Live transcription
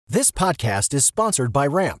This podcast is sponsored by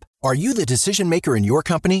Ramp. Are you the decision maker in your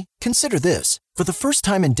company? Consider this. For the first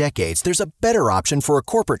time in decades, there's a better option for a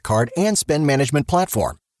corporate card and spend management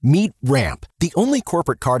platform. Meet Ramp, the only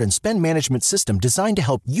corporate card and spend management system designed to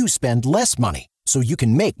help you spend less money so you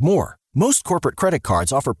can make more. Most corporate credit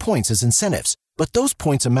cards offer points as incentives, but those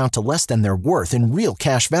points amount to less than their worth in real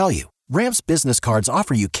cash value. Ramp's business cards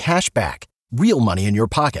offer you cash back, real money in your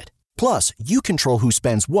pocket. Plus, you control who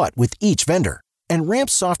spends what with each vendor. And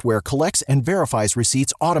Ramp's software collects and verifies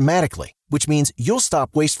receipts automatically, which means you'll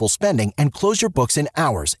stop wasteful spending and close your books in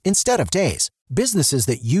hours instead of days. Businesses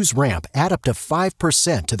that use Ramp add up to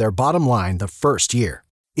 5% to their bottom line the first year.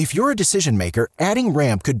 If you're a decision maker, adding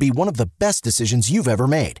Ramp could be one of the best decisions you've ever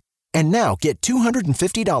made. And now get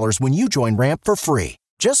 $250 when you join Ramp for free.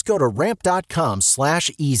 Just go to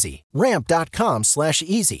ramp.com/easy.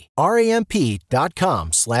 Ramp.com/easy.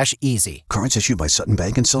 RAMP.com/easy. Cards issued by Sutton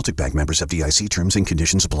Bank and Celtic Bank, members FDIC. Terms and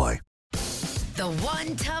conditions apply. The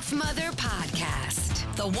One Tough Mother Podcast.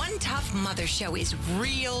 The One Tough Mother Show is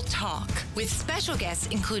real talk with special guests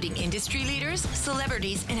including industry leaders,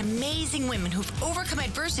 celebrities, and amazing women who've overcome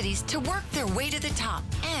adversities to work their way to the top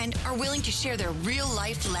and are willing to share their real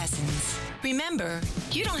life lessons. Remember,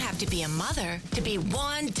 you don't have to be a mother to be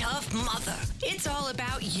one tough mother. It's all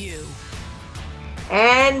about you.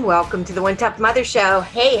 And welcome to the One Tough Mother Show.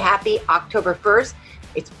 Hey, happy October 1st.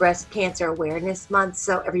 It's Breast Cancer Awareness Month,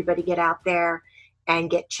 so everybody get out there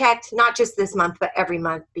and get checked, not just this month, but every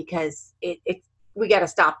month, because we got to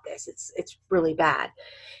stop this. It's really bad.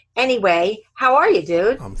 Anyway, how are you,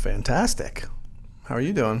 dude? I'm fantastic. How are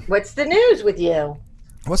you doing? What's the news with you?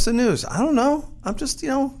 What's the news? I don't know. I'm just,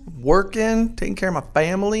 working, taking care of my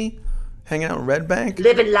family, hanging out in Red Bank.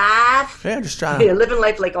 Living life. Yeah, just trying to. Yeah, living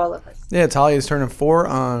life like all of us. Yeah, Talia's turning 4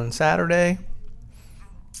 on Saturday.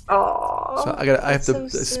 Oh. So I have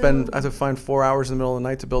to find 4 hours in the middle of the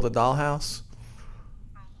night to build a dollhouse.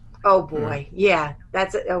 Oh boy. Yeah.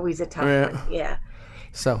 That's always a tough one. Yeah.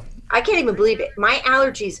 So I can't even believe it. My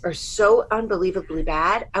allergies are so unbelievably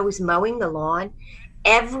bad. I was mowing the lawn.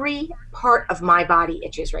 Every part of my body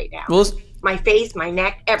itches right now. Well, my face, my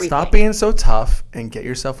neck, everything. Stop being so tough and get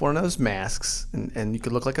yourself one of those masks, and you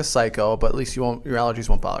could look like a psycho, but at least your allergies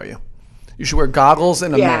won't bother you. You should wear goggles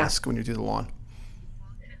and a mask when you do the lawn.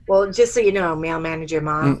 Well, just so you know, mail manager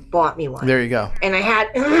mom bought me one. There you go. And I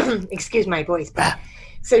had, excuse my voice, but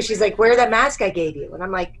so she's like, wear that mask I gave you. And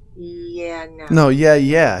I'm like, yeah, no. No,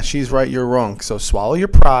 yeah. She's right, you're wrong. So swallow your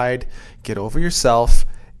pride, get over yourself,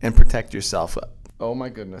 and protect yourself. Oh, my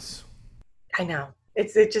goodness. I know.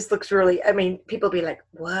 It just looks really, people be like,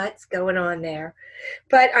 what's going on there?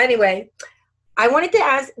 But anyway, I wanted to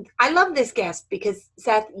ask, I love this guest because,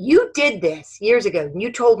 Seth, you did this years ago. And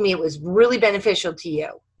you told me it was really beneficial to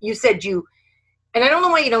you. You said and I don't know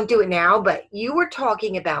why you don't do it now, but you were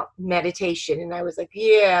talking about meditation. And I was like,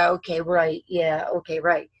 yeah, okay, right. Yeah, okay,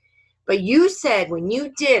 right. But you said when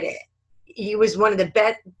you did it, it was one of the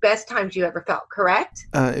best times you ever felt, correct?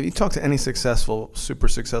 If you talk to any super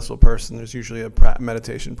successful person, there's usually a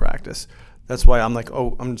meditation practice. That's why I'm like,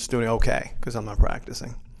 I'm just doing okay because I'm not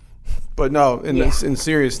practicing. But no, in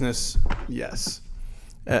seriousness, yes.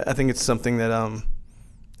 I think it's something that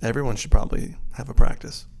everyone should probably have a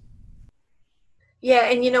practice.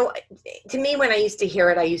 Yeah, and to me, when I used to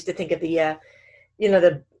hear it, I used to think of the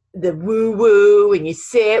woo-woo, and you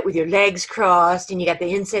sit with your legs crossed, and you got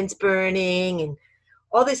the incense burning, and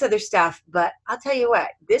all this other stuff. But I'll tell you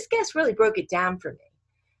what, this guest really broke it down for me.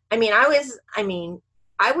 I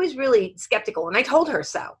was really skeptical, and I told her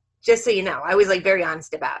so, just so you know. I was very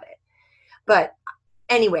honest about it. But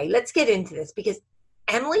anyway, let's get into this, because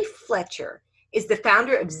Emily Fletcher is the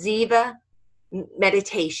founder of Ziva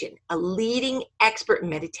Meditation, a leading expert in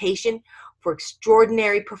meditation for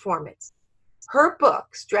extraordinary performance. Her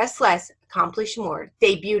book, Stress Less, Accomplish More,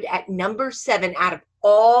 debuted at number 7 out of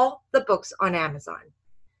all the books on Amazon.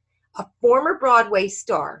 A former Broadway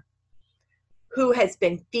star who has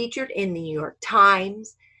been featured in the New York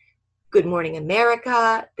Times, Good Morning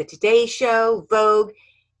America, The Today Show, Vogue,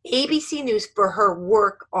 ABC News for her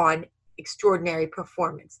work on extraordinary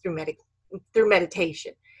performance through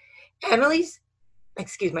meditation. Emily's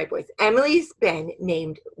been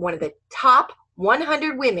named one of the top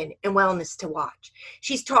 100 women in wellness to watch.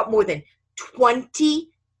 She's taught more than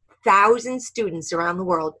 20,000 students around the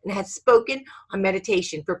world and has spoken on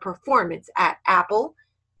meditation for performance at Apple,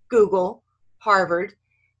 Google, Harvard,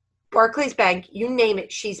 Barclays Bank, you name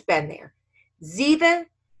it, she's been there. Ziva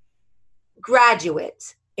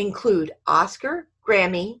graduates include Oscar,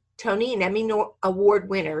 Grammy, Tony, and Emmy Award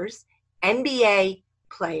winners, NBA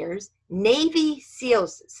players, Navy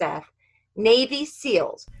SEALs, Seth. Navy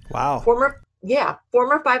SEALs. Wow. Yeah,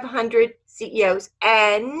 former 500 CEOs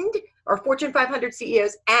or Fortune 500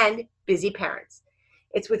 CEOs and busy parents.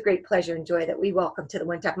 It's with great pleasure and joy that we welcome to the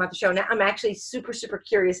One Tough Mother Show. Now, I'm actually super, super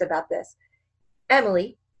curious about this.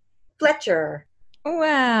 Emily Fletcher.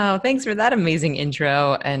 Wow. Thanks for that amazing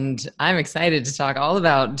intro. And I'm excited to talk all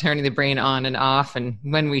about turning the brain on and off and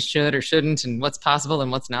when we should or shouldn't and what's possible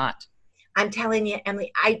and what's not. I'm telling you,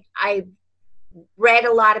 Emily, I read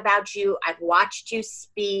a lot about you. I've watched you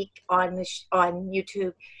speak on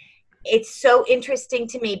YouTube. It's so interesting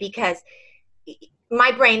to me because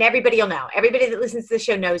my brain, everybody will know. Everybody that listens to the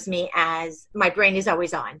show knows me as my brain is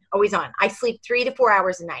always on, always on. I sleep 3 to 4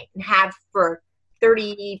 hours a night and have for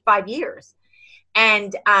 35 years.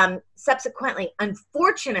 And subsequently,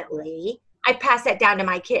 unfortunately, I pass that down to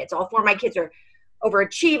my kids. All 4 of my kids are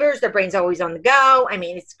overachievers. Their brain's always on the go. I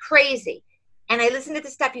mean, it's crazy. And I listen to the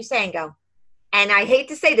stuff you say and go, and I hate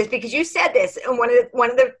to say this because you said this in one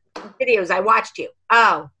of the videos I watched you.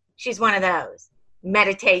 Oh, she's one of those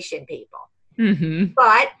meditation people. Mm-hmm.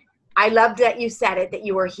 But I loved that you said it, that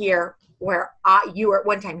you were here where you were at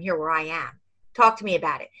one time here where I am. Talk to me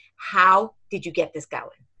about it. How did you get this going?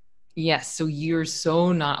 Yes. So you're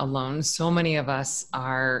so not alone. So many of us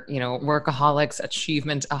are, workaholics,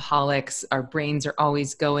 achievement-aholics. Our brains are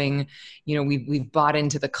always going, we've bought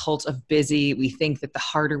into the cult of busy. We think that the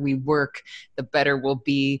harder we work, the better we'll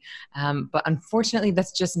be. But unfortunately,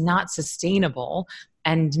 that's just not sustainable.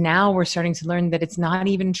 And now we're starting to learn that it's not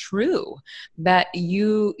even true, that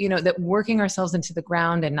that working ourselves into the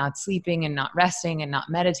ground and not sleeping and not resting and not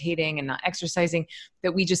meditating and not exercising,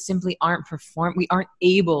 that we just simply we aren't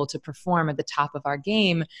able to perform at the top of our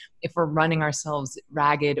game if we're running ourselves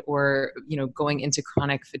ragged or, going into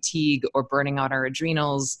chronic fatigue or burning out our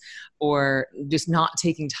adrenals or just not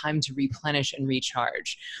taking time to replenish and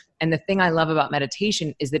recharge. And the thing I love about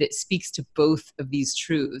meditation is that it speaks to both of these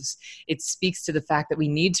truths. It speaks to the fact that we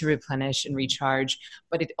need to replenish and recharge,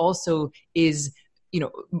 but it also is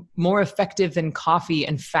more effective than coffee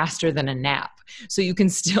and faster than a nap. So you can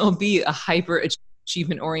still be a hyper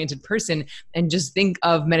achievement-oriented person and just think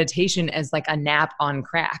of meditation as like a nap on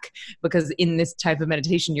crack, because in this type of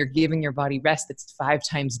meditation, you're giving your body rest that's 5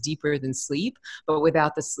 times deeper than sleep, but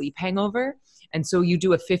without the sleep hangover. And so you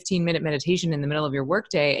do a 15-minute meditation in the middle of your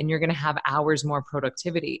workday, and you're going to have hours more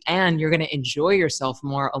productivity, and you're going to enjoy yourself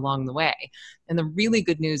more along the way. And the really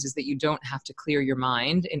good news is that you don't have to clear your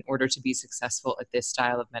mind in order to be successful at this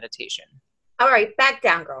style of meditation. All right, back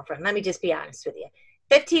down, girlfriend. Let me just be honest with you.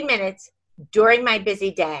 15 minutes during my busy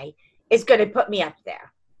day is going to put me up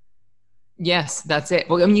there. Yes, that's it.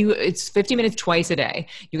 Well, it's 50 minutes twice a day.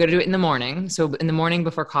 You got to do it in the morning. So in the morning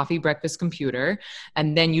before coffee, breakfast, computer,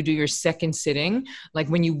 and then you do your second sitting, like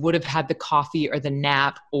when you would have had the coffee or the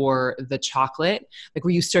nap or the chocolate, like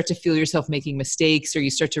where you start to feel yourself making mistakes, or you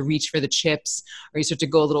start to reach for the chips, or you start to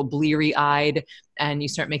go a little bleary-eyed and you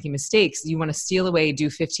start making mistakes. You want to steal away, do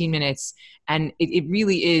 15 minutes. And it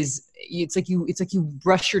really is, it's like you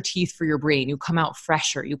brush your teeth for your brain. You come out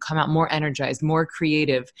fresher, you come out more energized, more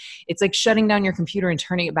creative. It's like shutting down your computer and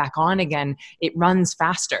turning it back on again. It runs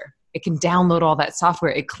faster. It can download all that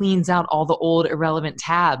software. It cleans out all the old irrelevant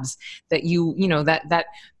tabs that that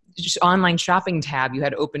just online shopping tab you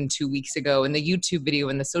had open 2 weeks ago, and the YouTube video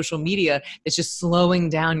and the social media. It's just slowing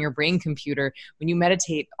down your brain computer. When you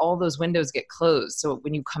meditate, all those windows get closed. So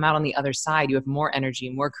when you come out on the other side, you have more energy,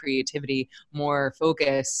 more creativity, more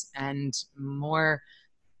focus, and more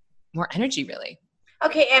energy, really.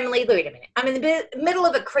 Okay, Emily, wait a minute. I'm in the middle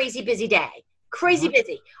of a crazy busy day. Crazy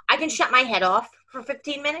busy. I can shut my head off for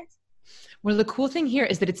 15 minutes? Well, the cool thing here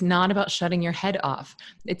is that it's not about shutting your head off.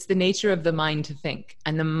 It's the nature of the mind to think.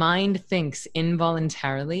 And the mind thinks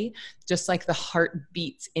involuntarily, just like the heart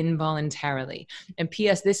beats involuntarily. And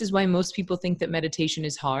P.S., this is why most people think that meditation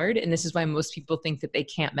is hard. And this is why most people think that they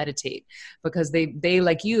can't meditate. Because they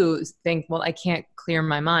like you, think, well, I can't clear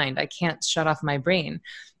my mind. I can't shut off my brain.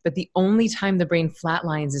 But the only time the brain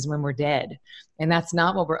flatlines is when we're dead. And that's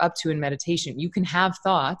not what we're up to in meditation. You can have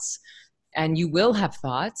thoughts, and you will have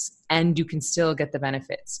thoughts, and you can still get the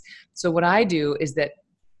benefits. So what I do is that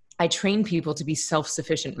I train people to be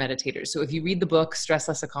self-sufficient meditators. So if you read the book, Stress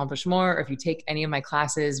Less, Accomplish More, or if you take any of my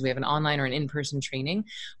classes, we have an online or an in-person training.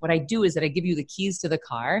 What I do is that I give you the keys to the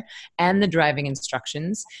car and the driving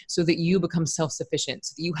instructions so that you become self-sufficient,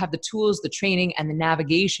 so that you have the tools, the training, and the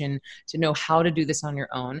navigation to know how to do this on your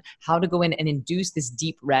own, how to go in and induce this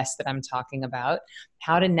deep rest that I'm talking about,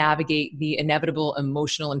 how to navigate the inevitable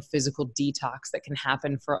emotional and physical detox that can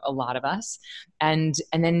happen for a lot of us. And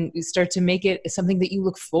then you start to make it something that you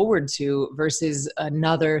look forward to versus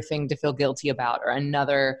another thing to feel guilty about, or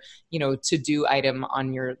another, to-do item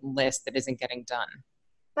on your list that isn't getting done.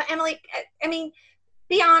 But Emily, I mean,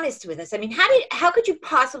 be honest with us. I mean, how could you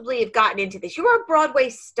possibly have gotten into this? You were a Broadway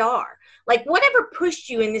star. Like, whatever pushed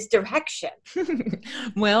you in this direction?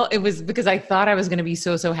 Well, it was because I thought I was going to be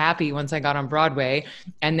so happy once I got on Broadway.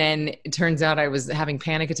 And then it turns out I was having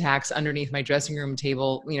panic attacks underneath my dressing room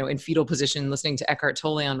table, in fetal position, listening to Eckhart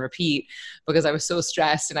Tolle on repeat because I was so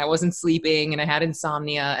stressed and I wasn't sleeping and I had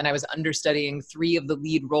insomnia and I was understudying 3 of the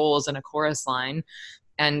lead roles in a chorus line.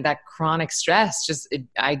 And that chronic stress,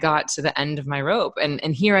 I got to the end of my rope. And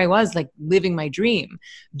here I was, like, living my dream,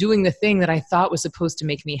 doing the thing that I thought was supposed to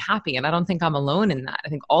make me happy. And I don't think I'm alone in that. I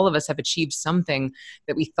think all of us have achieved something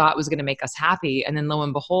that we thought was going to make us happy. And then lo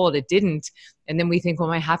and behold, it didn't. And then we think, well,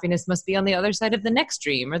 my happiness must be on the other side of the next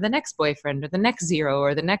dream or the next boyfriend or the next zero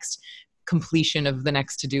or the next completion of the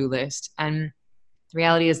next to-do list. And the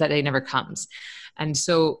reality is that day never comes. And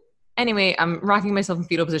so anyway, I'm rocking myself in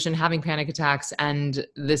fetal position, having panic attacks. And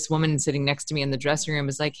this woman sitting next to me in the dressing room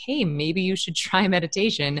is like, hey, maybe you should try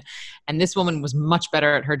meditation. And this woman was much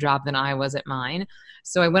better at her job than I was at mine.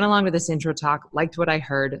 So I went along to this intro talk, liked what I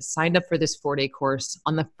heard, signed up for this 4-day course.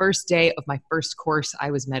 On the first day of my first course, I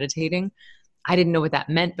was meditating. I didn't know what that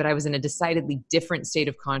meant, but I was in a decidedly different state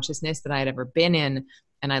of consciousness that I had ever been in.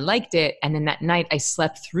 And I liked it. And then that night, I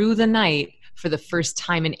slept through the night for the first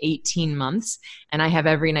time in 18 months. And I have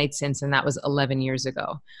every night since, and that was 11 years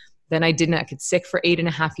ago. Then I get sick for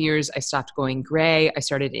 8.5 years. I stopped going gray. I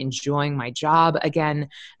started enjoying my job again.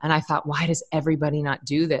 And I thought, why does everybody not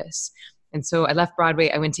do this? And so I left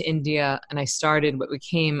Broadway. I went to India and I started what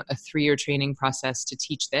became a 3-year training process to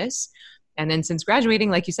teach this. And then since graduating,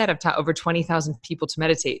 like you said, I've taught over 20,000 people to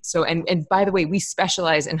meditate. So, and by the way, we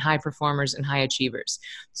specialize in high performers and high achievers.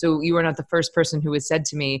 So you are not the first person who has said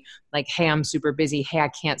to me, like, hey, I'm super busy. Hey, I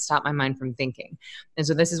can't stop my mind from thinking. And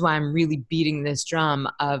so this is why I'm really beating this drum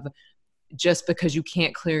of just because you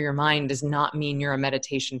can't clear your mind does not mean you're a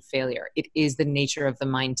meditation failure. It is the nature of the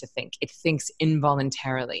mind to think. It thinks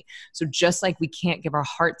involuntarily. So just like we can't give our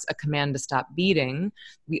hearts a command to stop beating,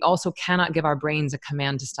 we also cannot give our brains a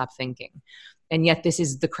command to stop thinking. And yet this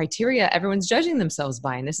is the criteria everyone's judging themselves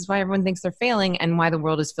by. And this is why everyone thinks they're failing and why the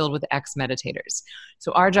world is filled with ex-meditators.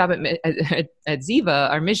 So our job at Ziva,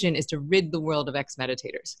 our mission is to rid the world of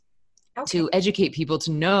ex-meditators. Okay. To educate people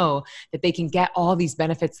to know that they can get all these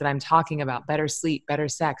benefits that I'm talking about: better sleep, better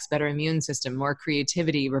sex, better immune system, more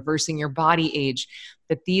creativity, reversing your body age,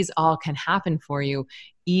 that these all can happen for you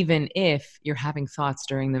even if you're having thoughts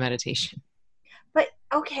during the meditation. But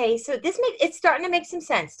okay, so it's starting to make some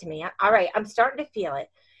sense to me. All right, I'm starting to feel it.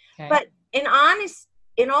 Okay. But in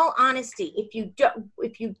all honesty, if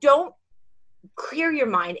you don't clear your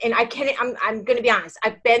mind, and I'm going to be honest,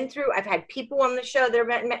 I've had people on the show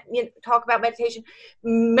that talk about meditation.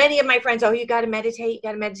 Many of my friends, you got to meditate,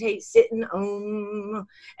 sit and and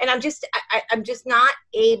I'm just not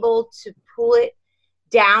able to pull it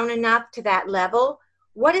down enough to that level.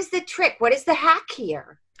 What is the trick? What is the hack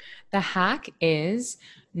here? The hack is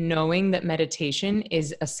knowing that meditation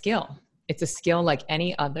is a skill. It's a skill like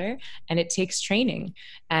any other, and it takes training.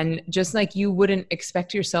 And just like you wouldn't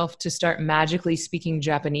expect yourself to start magically speaking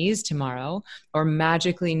Japanese tomorrow, or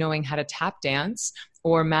magically knowing how to tap dance,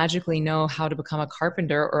 or magically know how to become a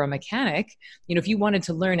carpenter or a mechanic, if you wanted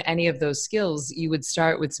to learn any of those skills, you would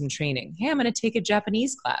start with some training. Hey, I'm going to take a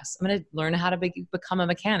Japanese class. I'm going to learn how to become a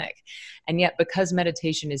mechanic. And yet, because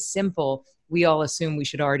meditation is simple, we all assume we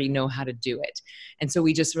should already know how to do it. And so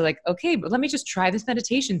we just were like, okay, but let me just try this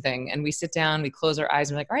meditation thing. And we sit down, we close our eyes,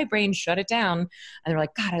 and we're like, all right, brain, shut it down. And they're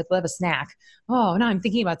like, God, I'd love a snack. Oh, no, I'm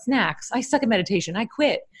thinking about snacks. I suck at meditation. I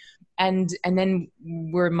quit. And then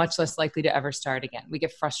we're much less likely to ever start again. We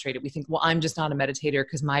get frustrated. We think, well, I'm just not a meditator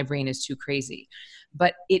because my brain is too crazy.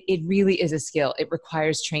 But it really is a skill. It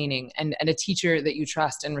requires training and a teacher that you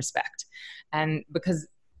trust and respect. And because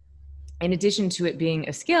in addition to it being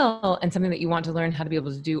a skill and something that you want to learn how to be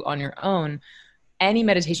able to do on your own, any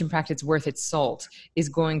meditation practice worth its salt is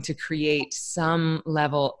going to create some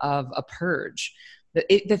level of a purge.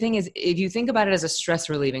 The thing is, if you think about it as a stress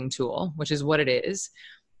relieving tool, which is what it is,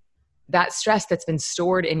 that stress that's been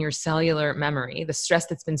stored in your cellular memory, the stress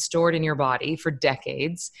that's been stored in your body for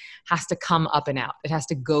decades, has to come up and out. It has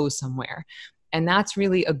to go somewhere. And that's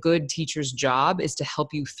really a good teacher's job, is to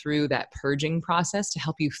help you through that purging process, to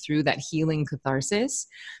help you through that healing catharsis.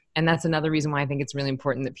 And that's another reason why I think it's really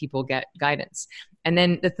important that people get guidance. And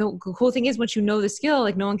then the cool thing is, once you know the skill,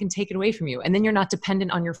 like no one can take it away from you. And then you're not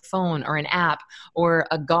dependent on your phone or an app or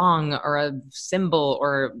a gong or a symbol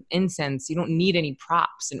or incense. You don't need any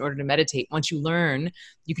props in order to meditate. Once you learn,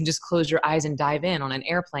 you can just close your eyes and dive in on an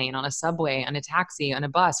airplane, on a subway, on a taxi, on a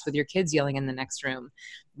bus with your kids yelling in the next room.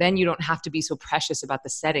 Then you don't have to be so precious about the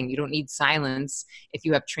setting. You don't need silence if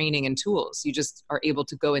you have training and tools. You just are able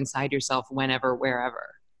to go inside yourself whenever,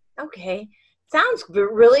 wherever. Okay. Sounds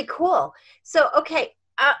really cool. So, okay.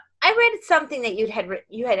 I read something that you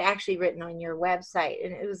had actually written on your website,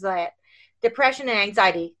 and it was that depression and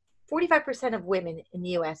anxiety, 45% of women in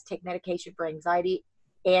the U.S. take medication for anxiety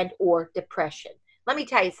and or depression. Let me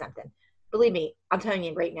tell you something. Believe me, I'm telling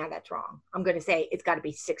you right now, that's wrong. I'm going to say it's got to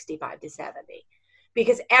be 65 to 70,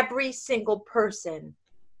 because every single person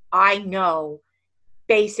I know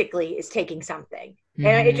basically is taking something.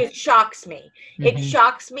 And it just shocks me. It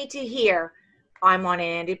shocks me to hear I'm on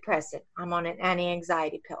an antidepressant. I'm on an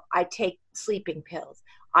anti-anxiety pill. I take sleeping pills.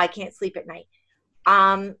 I can't sleep at night.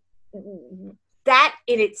 That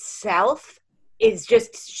in itself is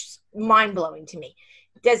just mind-blowing to me.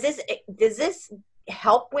 Does this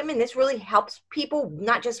help women? This really helps people,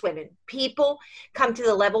 not just women. People come to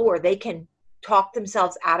the level where they can talk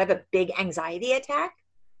themselves out of a big anxiety attack?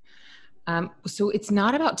 So it's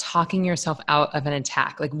not about talking yourself out of an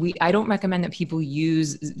attack. I don't recommend that people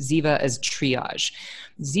use Ziva as triage.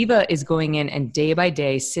 Ziva is going in and day by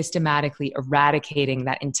day systematically eradicating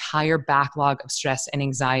that entire backlog of stress and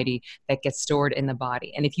anxiety that gets stored in the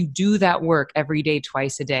body. And if you do that work every day,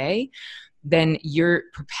 twice a day, then your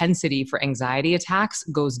propensity for anxiety attacks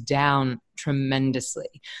goes down tremendously.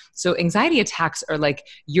 So anxiety attacks are like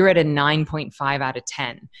you're at a 9.5 out of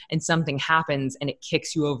 10 and something happens and it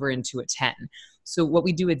kicks you over into a 10. So what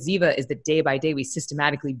we do with Ziva is that day by day, we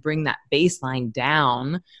systematically bring that baseline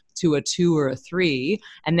down to a 2 or a 3.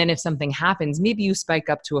 And then if something happens, maybe you spike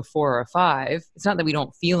up to a 4 or a 5. It's not that we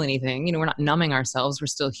don't feel anything. We're not numbing ourselves. We're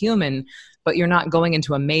still human, but you're not going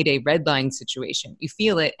into a Mayday red line situation. You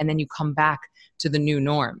feel it, and then you come back to the new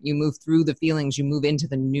norm. You move through the feelings. You move into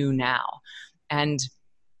the new now. And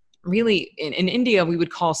really, in India, we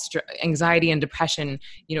would call anxiety and depression,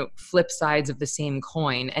 flip sides of the same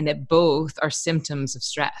coin, and that both are symptoms of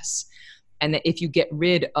stress. And that if you get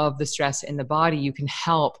rid of the stress in the body, you can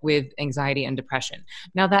help with anxiety and depression.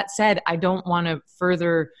 Now, that said, I don't want to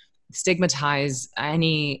further stigmatize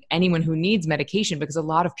anyone who needs medication, because a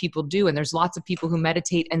lot of people do. And there's lots of people who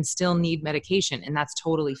meditate and still need medication, and that's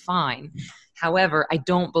totally fine. However, I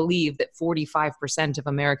don't believe that 45% of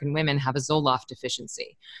American women have a Zoloft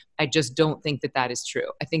deficiency. I just don't think that that is true.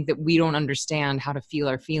 I think that we don't understand how to feel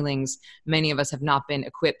our feelings. Many of us have not been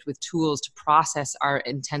equipped with tools to process our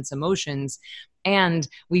intense emotions. And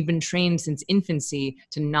we've been trained since infancy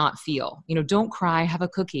to not feel. Don't cry, have a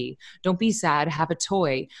cookie. Don't be sad, have a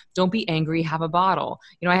toy. Don't be angry, have a bottle.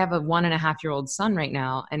 I have a 1.5-year-old son right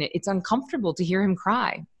now, and it's uncomfortable to hear him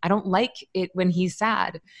cry. I don't like it when he's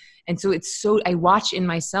sad. And so I watch in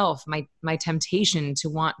myself my temptation to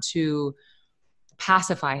want to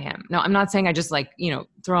pacify him. Now, I'm not saying I just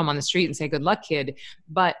throw him on the street and say, good luck, kid,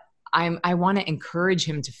 but I want to encourage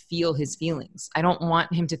him to feel his feelings. I don't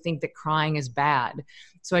want him to think that crying is bad.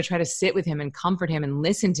 So I try to sit with him and comfort him and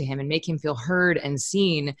listen to him and make him feel heard and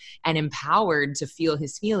seen and empowered to feel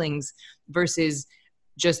his feelings, versus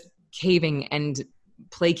just caving and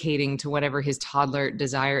placating to whatever his toddler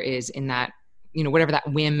desire is in that, whatever that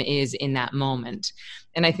whim is in that moment.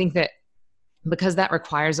 And I think that because that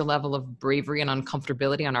requires a level of bravery and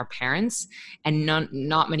uncomfortability on our parents, and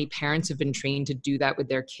not many parents have been trained to do that with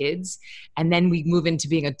their kids. And then we move into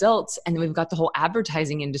being adults, and then we've got the whole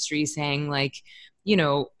advertising industry saying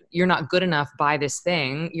you're not good enough, buy this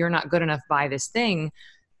thing. You're not good enough, buy this thing.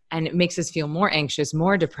 And it makes us feel more anxious,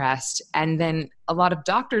 more depressed. And then a lot of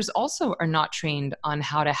doctors also are not trained on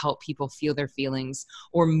how to help people feel their feelings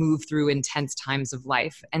or move through intense times of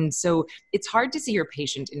life. And so it's hard to see your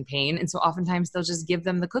patient in pain. And so oftentimes they'll just give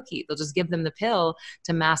them the cookie. They'll just give them the pill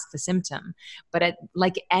to mask the symptom. But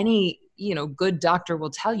like any good doctor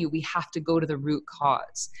will tell you, we have to go to the root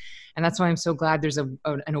cause. And that's why I'm so glad there's an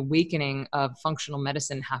awakening of functional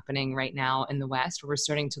medicine happening right now in the West, where we're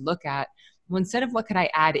starting to look at, well, instead of what could I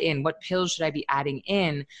add in, what pills should I be adding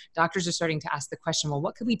in, doctors are starting to ask the question, well,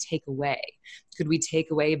 what could we take away? Could we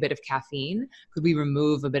take away a bit of caffeine? Could we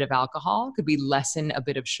remove a bit of alcohol? Could we lessen a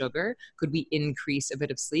bit of sugar? Could we increase a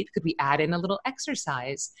bit of sleep? Could we add in a little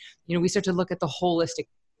exercise? We start to look at the holistic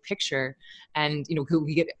picture, and could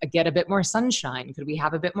we get a bit more sunshine? Could we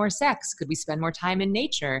have a bit more sex? Could we spend more time in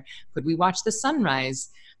nature? Could we watch the sunrise?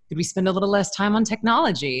 Could we spend a little less time on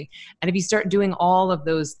technology? And if you start doing all of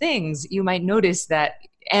those things, you might notice that,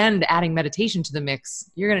 and adding meditation to the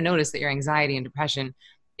mix, you're going to notice that your anxiety and depression,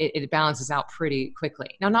 it balances out pretty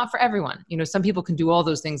quickly. Now, not for everyone. Some people can do all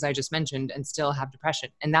those things I just mentioned and still have depression.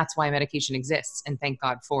 And that's why medication exists, and thank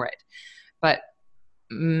God for it. But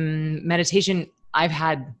meditation, I've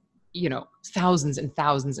had, thousands and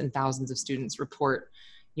thousands and thousands of students report,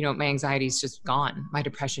 my anxiety is just gone. My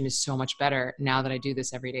depression is so much better now that I do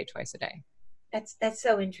this every day, twice a day. That's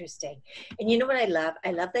so interesting. And you know what I love?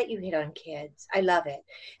 I love that you hit on kids. I love it.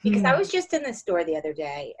 Because I was just in the store the other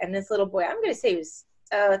day, and this little boy, I'm going to say he was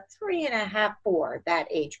 3.5, 4, that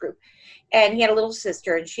age group. And he had a little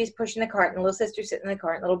sister, and she's pushing the cart, and the little sister's sitting in the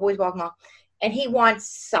cart, and the little boy's walking along. And he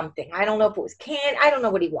wants something. I don't know if it was candy. I don't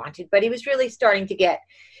know what he wanted, but he was really starting to get,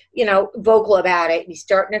 vocal about it. He's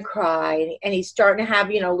starting to cry, and he's starting to have,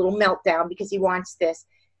 a little meltdown because he wants this.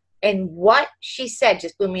 And what she said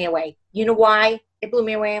just blew me away. You know why it blew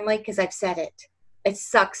me away, Emily? Because I've said it. It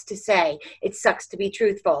sucks to say. It sucks to be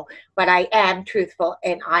truthful. But I am truthful,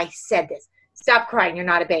 and I said this. Stop crying. You're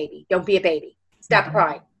not a baby. Don't be a baby. Stop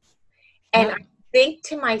crying. And I think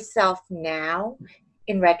to myself now,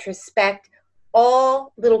 in retrospect,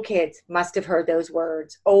 all little kids must have heard those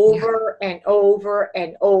words over and over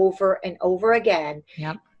and over and over again.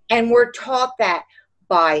 Yep. And we're taught that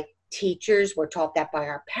by teachers. We're taught that by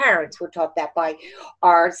our parents. We're taught that by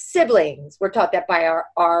our siblings. We're taught that by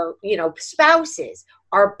our spouses,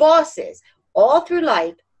 our bosses. All through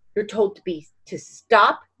life, you're told to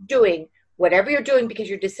stop doing whatever you're doing because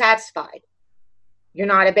you're dissatisfied. You're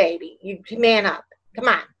not a baby. You man up. Come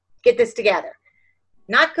on, get this together.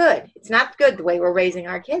 Not good. It's not good the way we're raising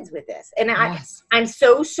our kids with this. And I'm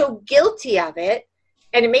so guilty of it.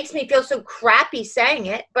 And it makes me feel so crappy saying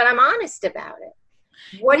it, but I'm honest about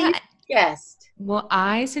it. What do you suggest? Well,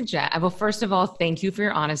 first of all, thank you for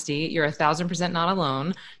your honesty. You're 1,000% not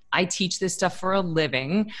alone. I teach this stuff for a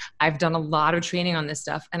living. I've done a lot of training on this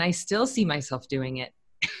stuff, and I still see myself doing it.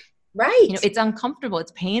 Right. It's uncomfortable.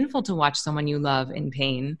 It's painful to watch someone you love in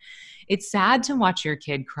pain. It's sad to watch your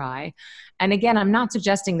kid cry. And again, I'm not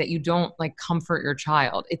suggesting that you don't comfort your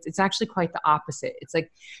child. It's actually quite the opposite. It's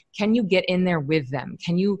like, can you get in there with them?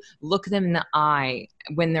 Can you look them in the eye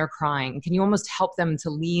when they're crying? Can you almost help them to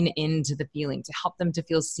lean into the feeling, to help them to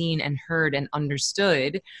feel seen and heard and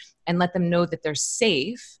understood, and let them know that they're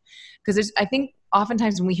safe? Because I think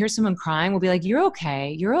oftentimes when we hear someone crying, we'll be like, you're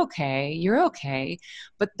okay, you're okay, you're okay.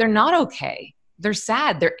 But they're not okay. They're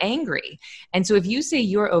sad. They're angry. And so if you say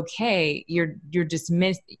you're okay, you're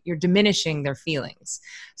diminishing their feelings.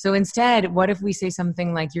 So instead, what if we say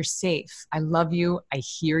something like, you're safe. I love you. I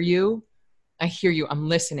hear you. I hear you. I'm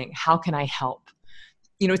listening. How can I help?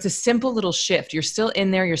 It's a simple little shift. You're still in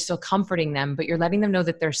there. You're still comforting them, but you're letting them know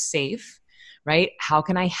that they're safe. Right? How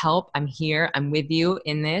can I help? I'm here. I'm with you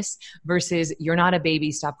in this, versus you're not a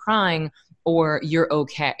baby, stop crying, or you're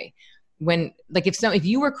okay. When, if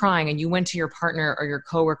you were crying and you went to your partner or your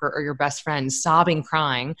coworker or your best friend sobbing,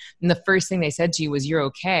 crying, and the first thing they said to you was, you're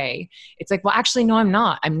okay. It's like, well, actually, no, I'm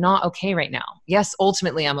not. I'm not okay right now. Yes,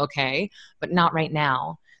 ultimately I'm okay, but not right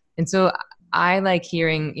now. And so I like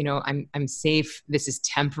hearing, I'm safe. This is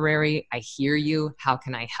temporary. I hear you. How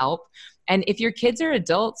can I help? And if your kids are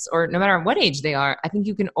adults, or no matter what age they are, I think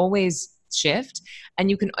you can always shift. And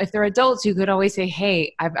if they're adults, you could always say,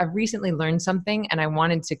 hey, I've recently learned something, and I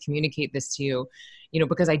wanted to communicate this to you,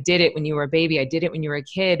 because I did it when you were a baby. I did it when you were a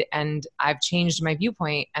kid, and I've changed my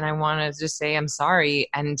viewpoint, and I want to just say, I'm sorry.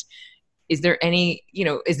 And is there any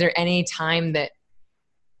time that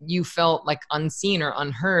you felt unseen or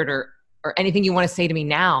unheard, or anything you want to say to me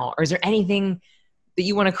now? Or is there anything that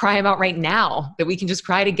you want to cry about right now that we can just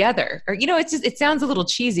cry together? Or, it sounds a little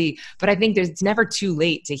cheesy, but I think it's never too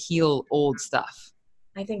late to heal old stuff.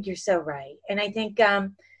 I think you're so right. And I think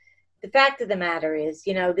the fact of the matter is,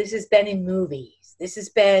 this has been in movies. This has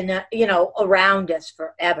been, around us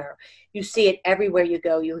forever. You see it everywhere you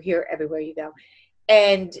go. You hear it everywhere you go.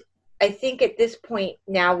 And I think at this point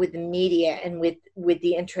now, with the media and with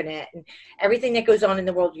the internet and everything that goes on in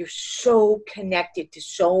the world, you're so connected to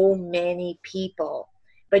so many people,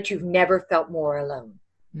 but you've never felt more alone.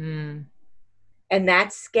 Mm. And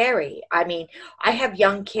that's scary. I mean, I have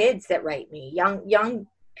young kids that write me, young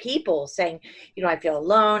people saying, I feel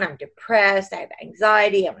alone, I'm depressed, I have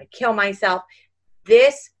anxiety, I'm going to kill myself.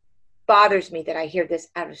 This bothers me that I hear this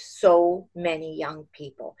out of so many young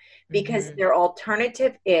people, because their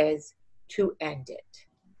alternative is to end it.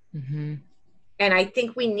 Mm-hmm. And I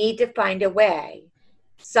think we need to find a way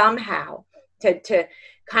somehow to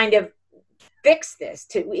kind of fix this,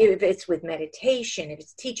 if it's with meditation, if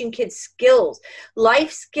it's teaching kids skills,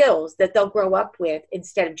 life skills that they'll grow up with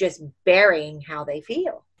instead of just burying how they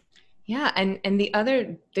feel. Yeah. And the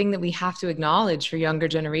other thing that we have to acknowledge for younger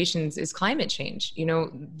generations is climate change.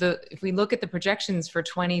 If we look at the projections for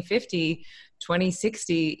 2050,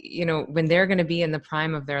 2060, when they're going to be in the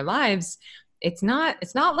prime of their lives, it's not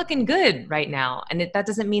looking good right now. And that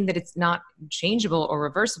doesn't mean that it's not changeable or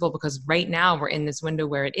reversible, because right now we're in this window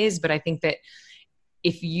where it is. But I think that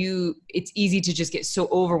it's easy to just get so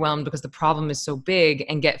overwhelmed because the problem is so big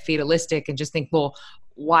and get fatalistic and just think, well,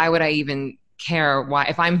 why would I even care? Why,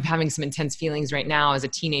 if I'm having some intense feelings right now as a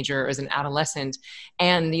teenager or as an adolescent,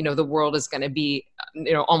 and the world is going to be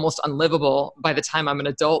almost unlivable by the time I'm an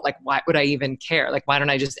adult, like why would I even care? Like, why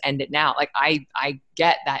don't I just end it now? Like I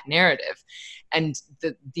get that narrative. And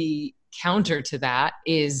the counter to that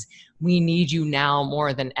is, we need you now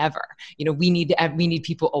more than ever. We need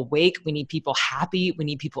people awake. We need people happy. We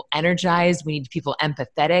need people energized. We need people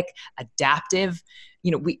empathetic, adaptive.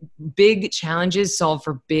 Big challenges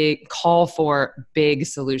call for big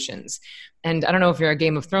solutions. And I don't know if you're a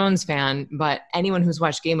Game of Thrones fan, but anyone who's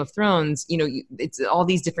watched Game of Thrones, it's all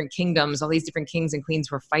these different kingdoms, all these different kings and queens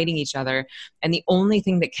who are fighting each other. And the only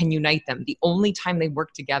thing that can unite them, the only time they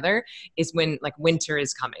work together, is when like winter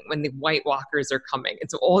is coming, when the White Walkers are coming. And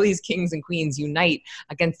so all these kings and queens unite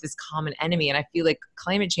against this common enemy. And I feel like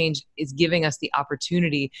climate change is giving us the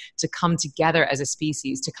opportunity to come together as a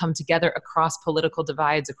species, to come together across political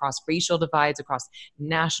divides, across racial divides, across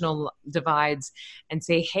national divides, and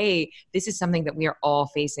say, hey, this is something that we are all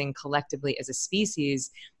facing collectively as a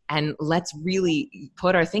species. And let's really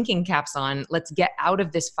put our thinking caps on. Let's get out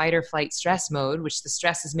of this fight or flight stress mode, which the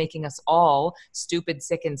stress is making us all stupid,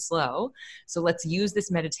 sick, and slow. So let's use this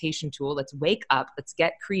meditation tool. Let's wake up. Let's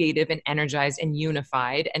get creative and energized and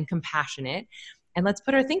unified and compassionate. And let's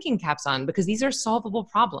put our thinking caps on, because these are solvable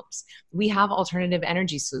problems. We have alternative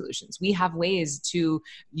energy solutions. We have ways to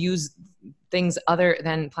use things other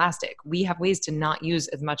than plastic. We have ways to not use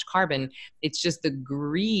as much carbon. It's just the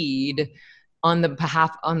greed on the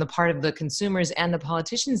part of the consumers and the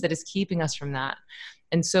politicians that is keeping us from that.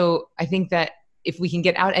 And so I think that if we can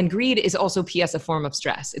get out, and greed is also, P.S., a form of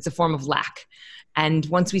stress. It's a form of lack. And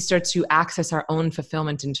once we start to access our own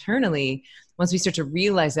fulfillment internally, once we start to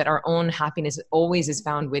realize that our own happiness always is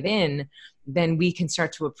found within, then we can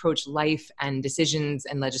start to approach life and decisions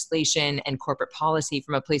and legislation and corporate policy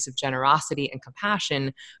from a place of generosity and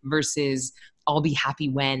compassion versus I'll be happy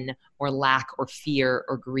when, or lack, or fear,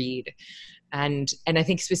 or greed. And I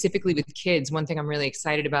think specifically with kids, one thing I'm really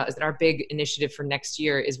excited about is that our big initiative for next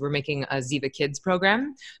year is we're making a Ziva Kids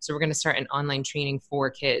program. So we're going to start an online training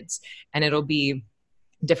for kids, and it'll be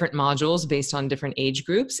different modules based on different age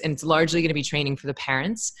groups. And it's largely going to be training for the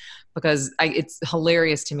parents, because it's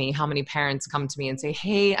hilarious to me how many parents come to me and say,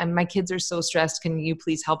 hey, my kids are so stressed. Can you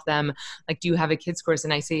please help them? Like, do you have a kids course?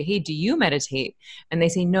 And I say, hey, do you meditate? And they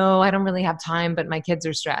say, no, I don't really have time, but my kids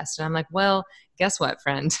are stressed. And I'm like, well, guess what,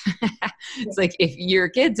 friend? It's like, if your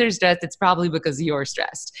kids are stressed, it's probably because you're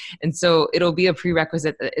stressed. And so it'll be a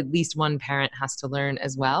prerequisite that at least one parent has to learn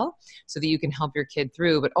as well, so that you can help your kid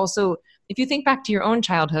through. But also, if you think back to your own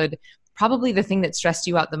childhood, probably the thing that stressed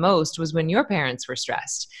you out the most was when your parents were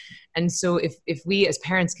stressed. And so if we as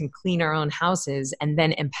parents can clean our own houses and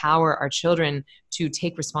then empower our children to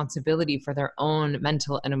take responsibility for their own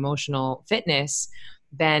mental and emotional fitness,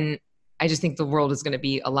 then I just think the world is going to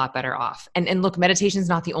be a lot better off. And look, meditation is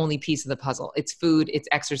not the only piece of the puzzle. It's food, it's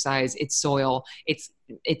exercise, it's soil, it's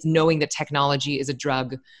knowing that technology is a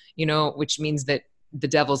drug, which means that the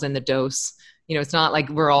devil's in the dose. It's not like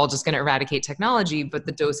we're all just going to eradicate technology, but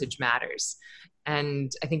the dosage matters. And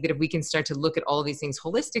I think that if we can start to look at all of these things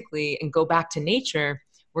holistically and go back to nature,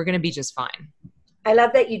 we're going to be just fine. I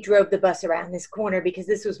love that you drove the bus around this corner, because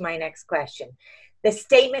this was my next question. The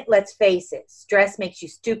statement, let's face it, stress makes you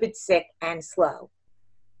stupid, sick, and slow.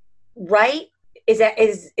 Right? Is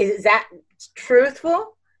that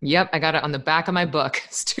truthful? Yep, I got it on the back of my book.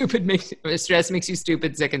 Stress makes you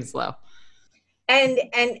stupid, sick, and slow. And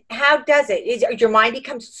how does it? Your mind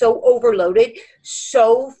becomes so overloaded,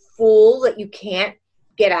 so full that you can't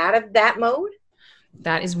get out of that mode?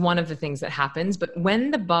 That is one of the things that happens. But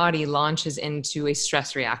when the body launches into a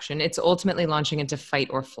stress reaction, it's ultimately launching into fight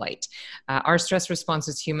or flight. Our stress response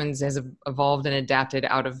as humans has evolved and adapted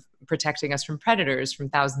out of protecting us from predators from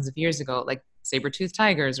thousands of years ago, like saber-toothed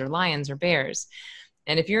tigers or lions or bears.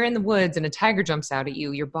 And if you're in the woods and a tiger jumps out at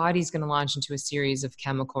you, your body's going to launch into a series of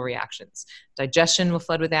chemical reactions. Digestion will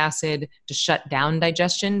flood with acid to shut down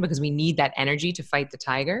digestion, because we need that energy to fight the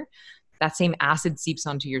tiger. that same acid seeps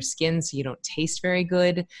onto your skin, so you don't taste very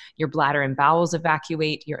good. Your bladder and bowels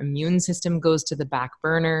evacuate. Your immune system goes to the back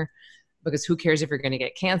burner, because who cares if you're going to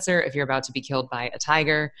get cancer if you're about to be killed by a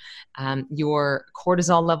tiger. Your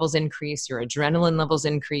cortisol levels increase, your adrenaline levels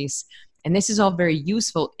increase. And this is all very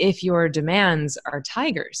useful if your demands are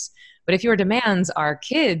tigers. But if your demands are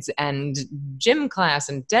kids and gym class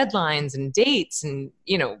and deadlines and dates and,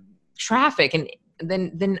 traffic, and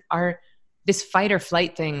then this fight or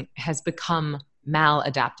flight thing has become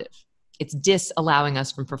maladaptive. It's disallowing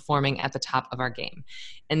us from performing at the top of our game.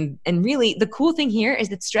 And really, the cool thing here is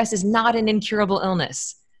that stress is not an incurable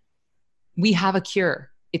illness. We have a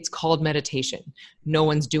cure. It's called meditation. No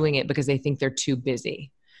one's doing it because they think they're too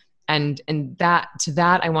busy. And to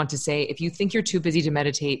that, I want to say, if you think you're too busy to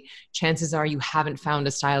meditate, chances are you haven't found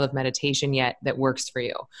a style of meditation yet that works for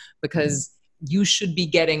you, because you should be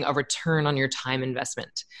getting a return on your time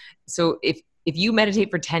investment. So if you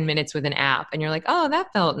meditate for 10 minutes with an app and you're like, oh,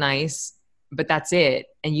 that felt nice, but that's it,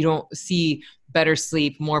 and you don't see better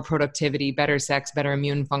sleep, more productivity, better sex, better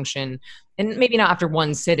immune function, and maybe not after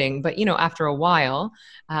one sitting, but after a while,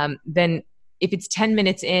 then if it's 10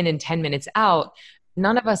 minutes in and 10 minutes out,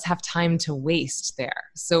 none of us have time to waste there.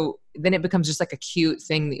 So then it becomes just like a cute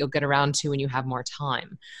thing that you'll get around to when you have more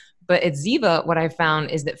time. But at Ziva, what I found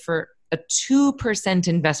is that for a 2%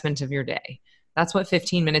 investment of your day, that's what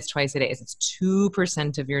 15 minutes twice a day is. It's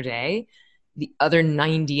 2% of your day. The other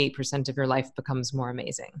 98% of your life becomes more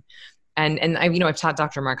amazing. And I've taught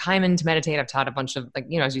Dr. Mark Hyman to meditate. I've taught a bunch of,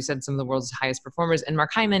 as you said, some of the world's highest performers. And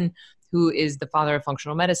Mark Hyman, who is the father of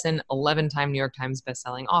functional medicine, 11-time New York Times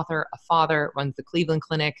bestselling author, a father, runs the Cleveland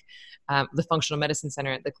Clinic, the Functional Medicine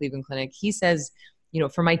Center at the Cleveland Clinic. He says,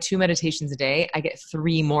 for my 2 meditations a day, I get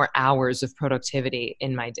 3 more hours of productivity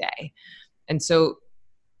in my day. And so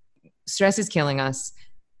stress is killing us.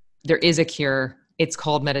 There is a cure. It's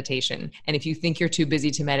called meditation. And if you think you're too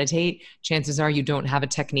busy to meditate, chances are you don't have a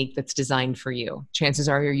technique that's designed for you. Chances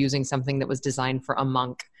are you're using something that was designed for a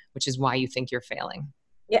monk, which is why you think you're failing.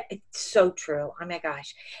 Yeah, it's so true. Oh my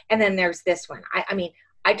gosh. And then there's this one.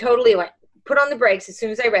 I totally put on the brakes as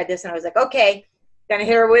soon as I read this, and I was like, okay, gonna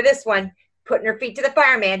hit her with this one, putting her feet to the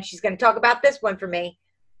fire, man. She's gonna talk about this one for me.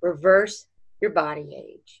 Reverse your body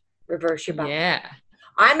age. Reverse your body. Yeah.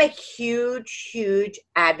 I'm a huge, huge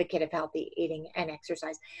advocate of healthy eating and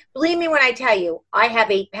exercise. Believe me when I tell you, I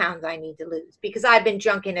have 8 pounds I need to lose because I've been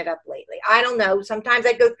junking it up lately. I don't know. Sometimes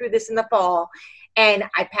I go through this in the fall and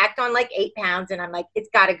I packed on like 8 pounds and I'm like, it's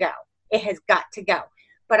got to go. It has got to go.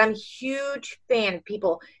 But I'm a huge fan of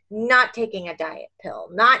people not taking a diet pill,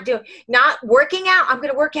 not working out. I'm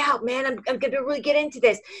going to work out, man. I'm going to really get into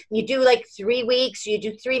this. You do like 3 weeks, you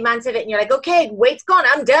do 3 months of it and you're like, okay, weight's gone.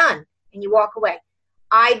 I'm done. And you walk away.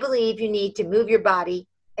 I believe you need to move your body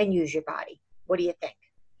and use your body. What do you think?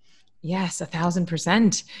 Yes,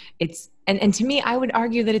 1,000%. And to me, I would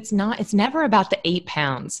argue that it's never about the 8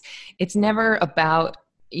 pounds. It's never about,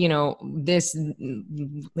 this,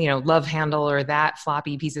 love handle or that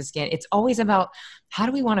floppy piece of skin. It's always about, how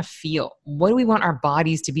do we want to feel? What do we want our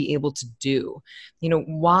bodies to be able to do?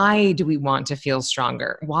 Why do we want to feel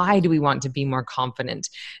stronger? Why do we want to be more confident?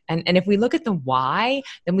 And if we look at the why,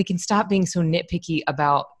 then we can stop being so nitpicky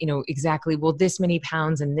about, exactly, well, this many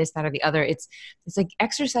pounds and this, that, or the other. It's like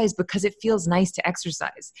exercise because it feels nice to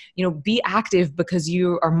exercise. Be active because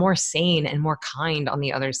you are more sane and more kind on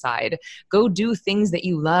the other side. Go do things that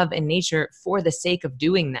you love in nature for the sake of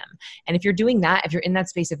doing them. And if you're doing that, if you're in that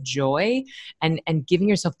space of joy and giving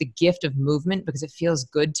yourself the gift of movement because it feels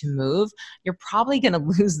good to move, you're probably going to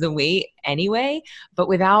lose the weight anyway, but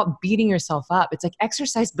without beating yourself up. It's like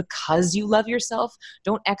exercise because you love yourself.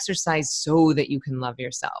 Don't exercise so that you can love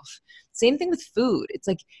yourself. Same thing with food. It's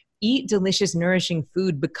like eat delicious, nourishing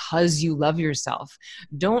food because you love yourself.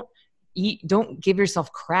 Don't give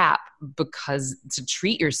yourself crap to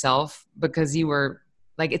treat yourself because you were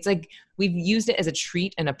like, it's like we've used it as a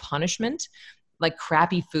treat and a punishment, like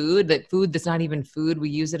crappy food, that food that's not even food. We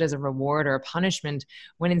use it as a reward or a punishment,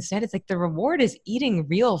 when instead it's like the reward is eating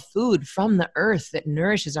real food from the earth that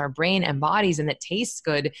nourishes our brain and bodies and that tastes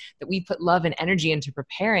good, that we put love and energy into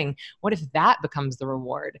preparing. What if that becomes the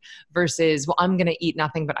reward versus, well, I'm going to eat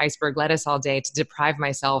nothing but iceberg lettuce all day to deprive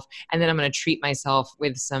myself, and then I'm going to treat myself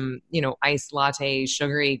with some, iced latte,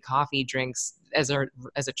 sugary coffee drinks as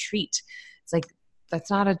a treat. It's like, that's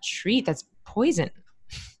not a treat. That's poison.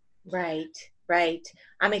 Right.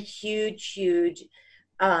 I'm a huge, huge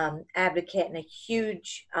advocate and a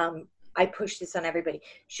huge, I push this on everybody.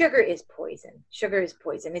 Sugar is poison.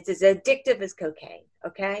 It's as addictive as cocaine,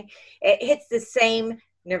 okay? It hits the same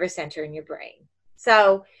nervous center in your brain.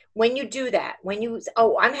 So when you do that,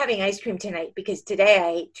 I'm having ice cream tonight because today I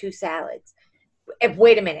ate 2 salads.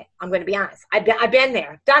 Wait a minute. I'm going to be honest. I've been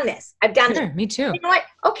there. I've done this. Sure, me too. You know what?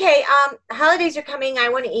 Okay. Holidays are coming. I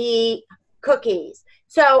want to eat cookies.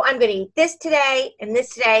 So I'm going to eat this today. And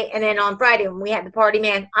then on Friday when we had the party,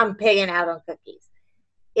 man, I'm paying out on cookies.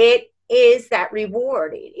 It is that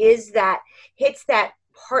reward. It is that hits that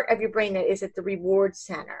part of your brain that is at the reward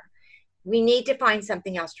center. We need to find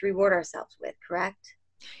something else to reward ourselves with, correct?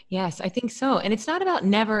 Yes, I think so. And it's not about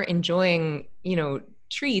never enjoying,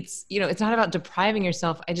 treats. It's not about depriving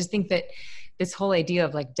yourself. I just think that this whole idea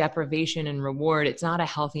of like deprivation and reward, it's not a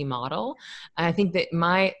healthy model. And I think that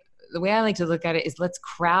the way I like to look at it is let's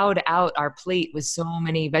crowd out our plate with so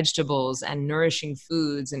many vegetables and nourishing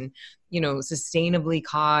foods and, sustainably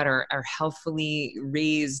caught or healthfully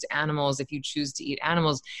raised animals. If you choose to eat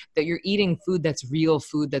animals, that you're eating food that's real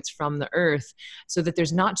food that's from the earth, so that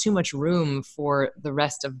there's not too much room for the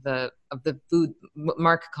rest of the food.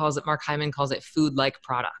 Mark Hyman calls it food-like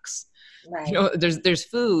products. Right. There's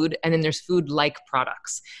food and then there's food-like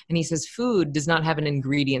products. And he says food does not have an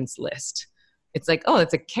ingredients list. It's like, oh,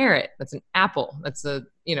 it's a carrot. That's an apple. That's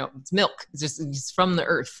it's milk. It's from the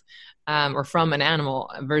earth, or from an animal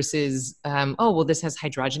versus, this has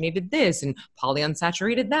hydrogenated this and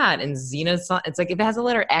polyunsaturated that. And it's like, if it has a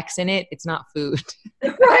letter X in it, it's not food.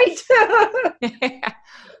 Right.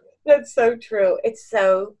 That's so true. It's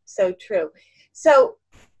so, so true. So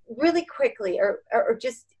really quickly or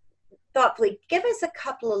just thoughtfully, give us a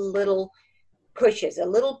couple of little pushes,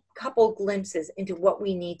 couple glimpses into what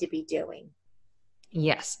we need to be doing.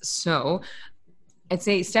 Yes. So I'd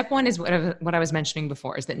say step one is what I was mentioning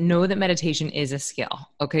before, is that know that meditation is a skill.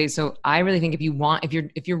 Okay. So I really think if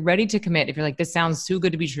you're ready to commit, if you're like, this sounds too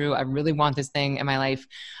good to be true, I really want this thing in my life,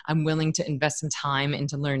 I'm willing to invest some time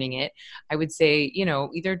into learning it, I would say,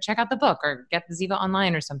 either check out the book or get the Ziva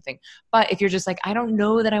online or something. But if you're just like, I don't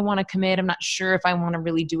know that I want to commit, I'm not sure if I want to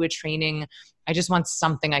really do a training, I just want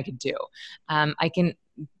something I could do. I can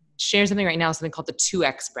share something right now, something called the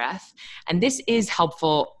 2X breath. And this is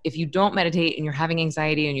helpful if you don't meditate and you're having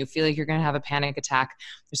anxiety and you feel like you're going to have a panic attack.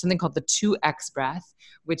 There's something called the 2X breath,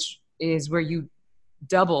 which is where you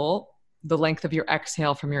double the length of your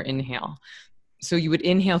exhale from your inhale. So you would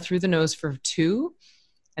inhale through the nose for 2,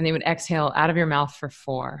 and then would exhale out of your mouth for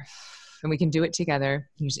 4. And we can do it together.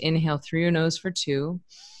 You just inhale through your nose for 2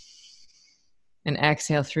 and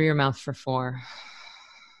exhale through your mouth for 4.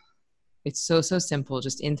 It's so, so simple.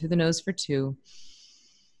 Just in through the nose for 2,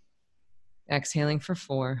 exhaling for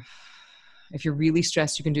 4. If you're really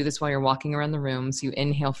stressed, you can do this while you're walking around the room. So you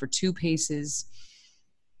inhale for 2 paces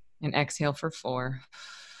and exhale for 4.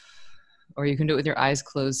 Or you can do it with your eyes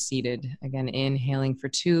closed, seated. Again, inhaling for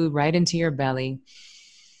 2, right into your belly.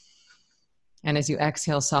 And as you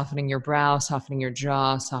exhale, softening your brow, softening your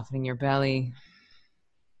jaw, softening your belly.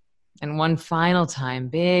 And one final time,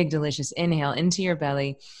 big, delicious inhale into your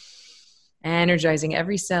belly, energizing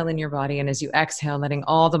every cell in your body. And as you exhale, letting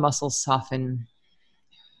all the muscles soften,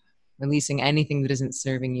 releasing anything that isn't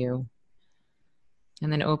serving you.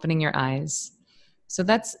 And then opening your eyes. So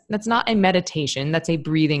that's not a meditation, that's a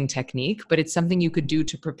breathing technique, but it's something you could do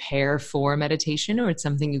to prepare for meditation, or it's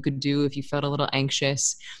something you could do if you felt a little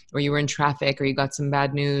anxious or you were in traffic or you got some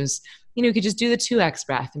bad news. You could just do the 2X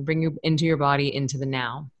breath and bring you into your body, into the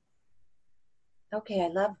now. Okay, I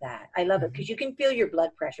love that. I love it because you can feel your blood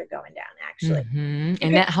pressure going down, actually. Mm-hmm.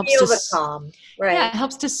 And that helps to the calm, right? Yeah, it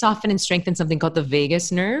helps to soften and strengthen something called the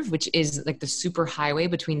vagus nerve, which is like the super highway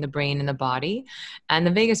between the brain and the body. And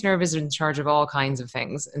the vagus nerve is in charge of all kinds of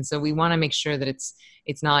things. And so we want to make sure that it's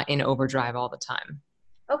not in overdrive all the time.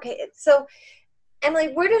 Okay, so Emily,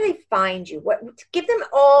 where do they find you? Give them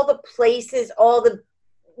all the places, all the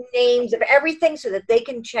names of everything so that they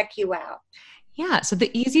can check you out. Yeah. So the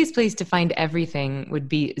easiest place to find everything would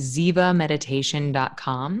be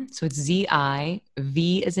zivameditation.com. So it's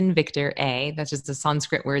Z-I-V as in Victor, A. That's just a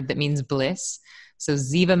Sanskrit word that means bliss. So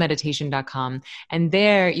zivameditation.com. And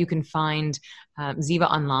there you can find Ziva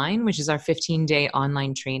Online, which is our 15-day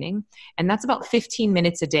online training. And that's about 15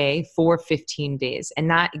 minutes a day for 15 days. And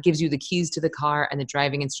that gives you the keys to the car and the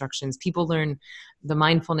driving instructions. People learn the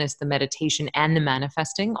mindfulness, the meditation, and the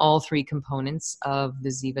manifesting, all 3 components of the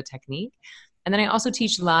Ziva technique. And then I also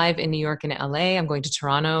teach live in New York and LA. I'm going to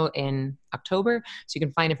Toronto in October. So you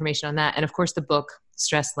can find information on that. And of course, the book,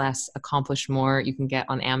 Stress Less, Accomplish More, you can get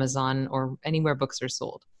on Amazon or anywhere books are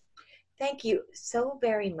sold. Thank you so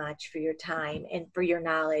very much for your time and for your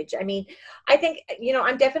knowledge. I mean, I think,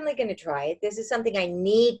 I'm definitely going to try it. This is something I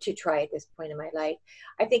need to try at this point in my life.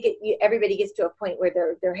 I think everybody gets to a point where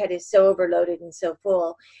their head is so overloaded and so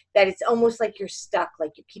full that it's almost like you're stuck,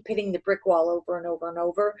 like you keep hitting the brick wall over and over and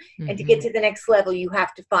over. Mm-hmm. And to get to the next level, you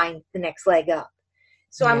have to find the next leg up.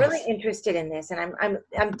 So yes. I'm really interested in this, and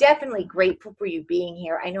I'm definitely grateful for you being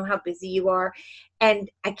here. I know how busy you are,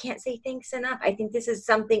 and I can't say thanks enough. I think this is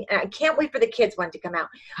something, and I can't wait for the kids one to come out.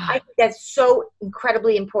 I think that's so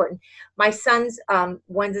incredibly important. My son's,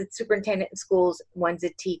 one's a superintendent in schools, one's a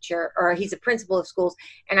teacher, or he's a principal of schools,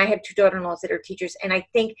 and I have 2 daughter-in-laws that are teachers, and I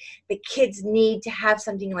think the kids need to have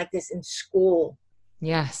something like this in school.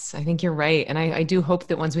 Yes, I think you're right. And I do hope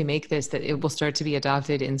that once we make this, that it will start to be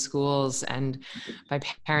adopted in schools and by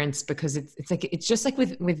parents, because it's just like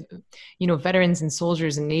with veterans and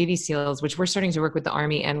soldiers and Navy SEALs, which we're starting to work with the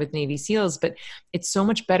Army and with Navy SEALs, but it's so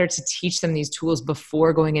much better to teach them these tools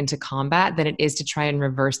before going into combat than it is to try and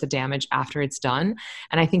reverse the damage after it's done.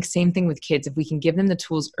 And I think same thing with kids. If we can give them the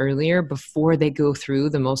tools earlier before they go through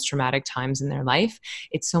the most traumatic times in their life,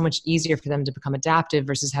 it's so much easier for them to become adaptive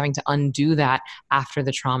versus having to undo that after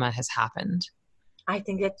the trauma has happened. I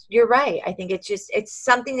think that you're right. I think it's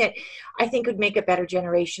something that I think would make a better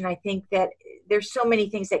generation. I think that there's so many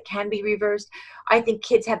things that can be reversed. I think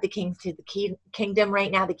kids have the keys to the kingdom right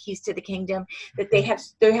now, the keys to the kingdom, that they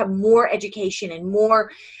have more education and more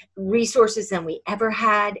resources than we ever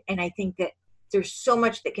had. And I think that there's so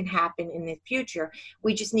much that can happen in the future.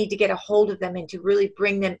 We just need to get a hold of them and to really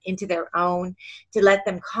bring them into their own, to let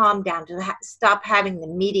them calm down, to stop having the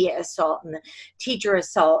media assault and the teacher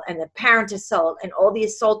assault and the parent assault and all the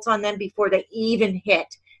assaults on them before they even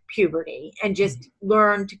hit puberty, and just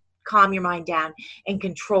learn to calm your mind down and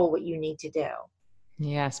control what you need to do.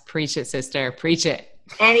 Yes. Preach it, sister. Preach it.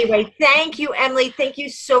 Anyway, thank you, Emily. Thank you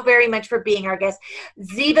so very much for being our guest.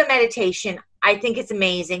 Ziva Meditation, I think it's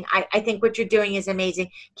amazing. I think what you're doing is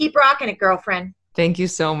amazing. Keep rocking it, girlfriend. Thank you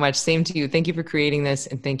so much. Same to you. Thank you for creating this,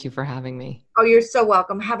 and thank you for having me. Oh, you're so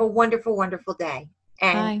welcome. Have a wonderful, wonderful day.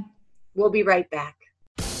 And bye. We'll be right back.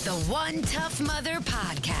 The One Tough Mother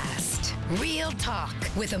Podcast. Real talk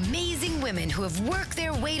with amazing women who have worked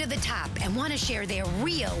their way to the top and want to share their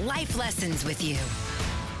real life lessons with you.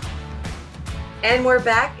 And we're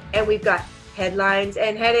back, and we've got headlines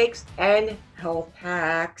and headaches and health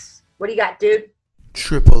hacks. What do you got, dude?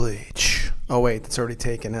 Triple H. Oh, wait, it's already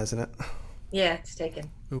taken, hasn't it? Yeah, it's taken.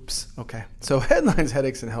 Oops. Okay. So headlines,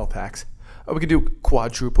 headaches, and health hacks. Oh, we could do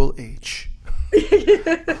quadruple H.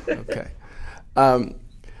 Okay.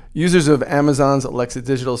 Users of Amazon's Alexa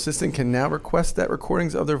digital assistant can now request that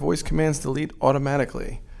recordings of their voice commands delete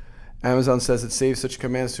automatically. Amazon says it saves such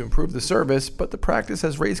commands to improve the service, but the practice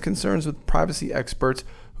has raised concerns with privacy experts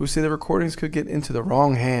who say the recordings could get into the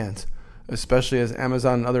wrong hands, especially as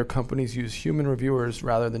Amazon and other companies use human reviewers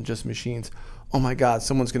rather than just machines. Oh my God,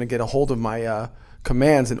 someone's going to get a hold of my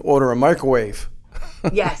commands and order a microwave.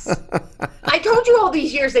 Yes. I told you all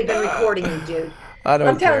these years they've been recording you, dude.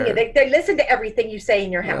 I'm telling you, they listen to everything you say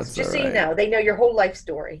in your house. That's just so you know. They know your whole life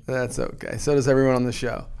story. That's okay. So does everyone on the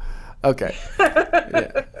show. Okay.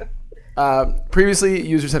 Yeah. Previously,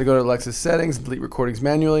 users had to go to Alexa's settings and delete recordings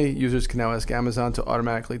manually. Users can now ask Amazon to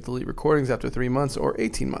automatically delete recordings after 3 months or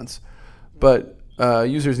 18 months. But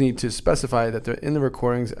users need to specify that they're in the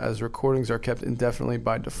recordings, as recordings are kept indefinitely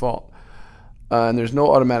by default. And there's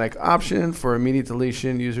no automatic option for immediate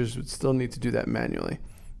deletion. Users would still need to do that manually.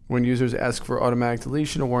 When users ask for automatic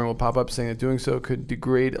deletion, a warning will pop up saying that doing so could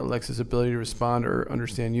degrade Alexa's ability to respond or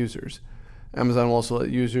understand users. Amazon will also let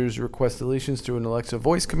users request deletions through an Alexa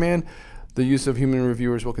voice command. The use of human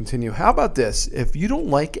reviewers will continue. How about this? If you don't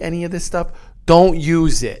like any of this stuff, don't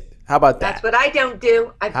use it. How about that? That's what I don't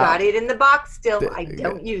do. I've got it in the box still. I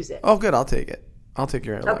don't use it. Oh, good. I'll take it. I'll take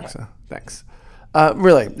your Alexa. Okay. Thanks.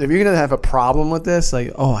 Really, if you're going to have a problem with this,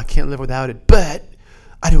 like, oh, I can't live without it, but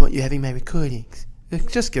I don't want you having my recordings.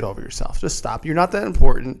 Just get over yourself. Just stop. You're not that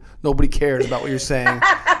important. Nobody cares about what you're saying.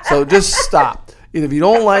 So just stop. Either if you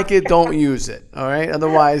don't like it, don't use it. All right?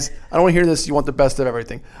 Otherwise, I don't want to hear this. You want the best of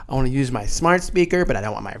everything. I want to use my smart speaker, but I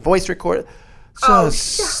don't want my voice recorded.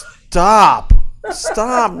 Just stop.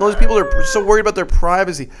 Stop. Those people are so worried about their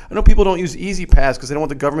privacy. I know people don't use EasyPass because they don't want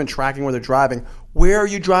the government tracking where they're driving. Where are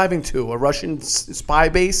you driving to? A Russian spy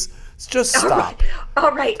base? Just stop.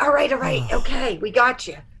 All right. Okay, we got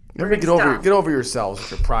you. Get over yourselves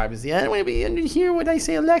with your privacy. I don't want to be under here when I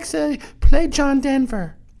say, Alexa, play John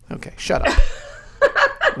Denver. Okay, shut up.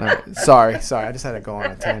 All right. Sorry. I just had to go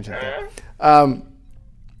on a tangent there.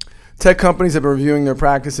 Tech companies have been reviewing their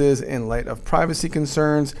practices in light of privacy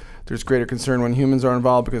concerns. There's greater concern when humans are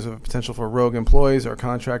involved because of a potential for rogue employees or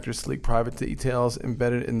contractors to leak private details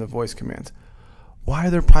embedded in the voice commands. Why are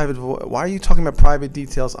there why are you talking about private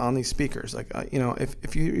details on these speakers? Like,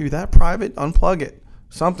 if you're that private, unplug it.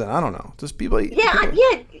 Something, I don't know. Just people. Yeah,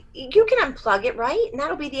 you can unplug it, right? And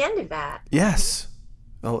that'll be the end of that. Yes.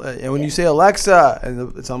 And when you say Alexa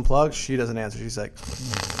and it's unplugged, she doesn't answer. She's like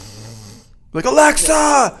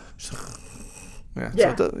Alexa. Yeah.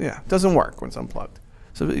 So it doesn't work when it's unplugged.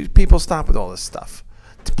 So people stop with all this stuff.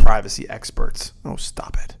 It's privacy experts. Oh,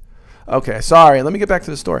 stop it. Okay, sorry. Let me get back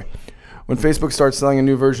to the story. When Facebook starts selling a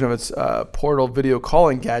new version of its portal video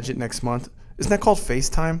calling gadget next month, isn't that called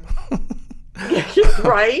FaceTime?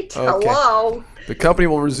 Right? Okay. Hello. The company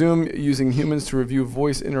will resume using humans to review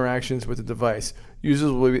voice interactions with the device.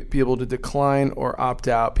 Users will be able to decline or opt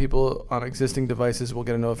out. People on existing devices will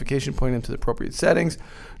get a notification pointing them to the appropriate settings.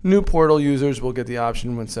 New portal users will get the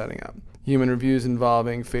option when setting up. Human reviews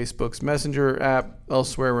involving Facebook's Messenger app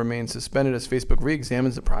elsewhere remain suspended as Facebook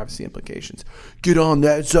re-examines the privacy implications. Get on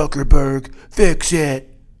that, Zuckerberg. Fix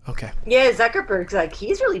it. Okay. Yeah, Zuckerberg's like,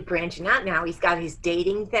 he's really branching out now. He's got his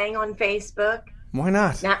dating thing on Facebook. Why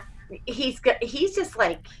not? Now, he's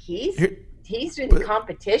in the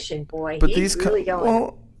competition, boy. But he's really going.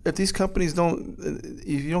 Well, if these companies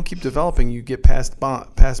you don't keep developing, you get passed by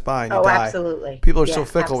and you die. Absolutely. People are so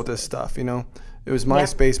fickle with this stuff, It was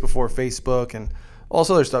MySpace before Facebook and all this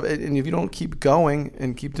other stuff. And if you don't keep going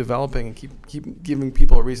and keep developing and keep giving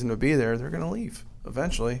people a reason to be there, they're going to leave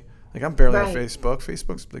eventually. Like, I'm barely on Facebook.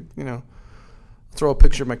 Facebook's like, throw a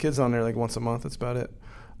picture of my kids on there like once a month. That's about it.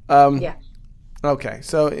 Yeah. Okay,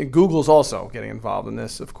 so Google's also getting involved in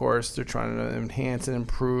this, of course. They're trying to enhance and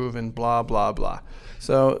improve and blah, blah, blah.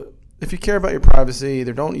 So if you care about your privacy,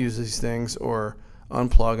 either don't use these things or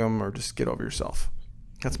unplug them or just get over yourself.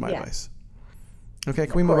 That's my advice. Okay,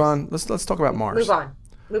 can we move on? Let's talk about Mars.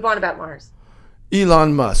 Move on about Mars.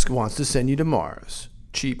 Elon Musk wants to send you to Mars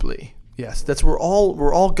cheaply. Yes, we're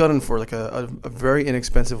all gunning for like a very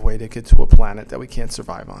inexpensive way to get to a planet that we can't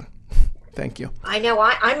survive on. Thank you. I know.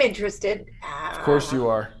 I'm interested. Of course you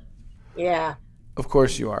are. Yeah. Of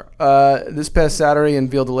course you are. This past Saturday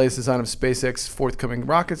unveiled the latest design of SpaceX's forthcoming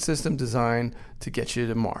rocket system designed to get you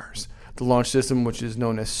to Mars. The launch system, which is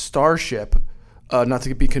known as Starship, not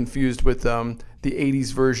to be confused with the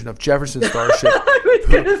 80s version of Jefferson Starship. I was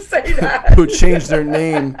going to say that. Who changed their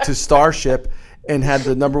name to Starship and had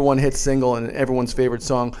the #1 hit single and everyone's favorite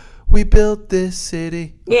song, We Built This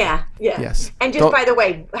City. Yeah. Yes. And just by the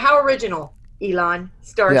way, how original, Elon?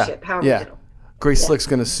 Starship, how original. Yeah. Grace Slick's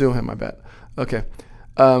going to sue him, I bet. Okay.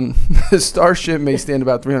 The Starship may stand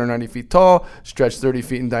about 390 feet tall, stretch 30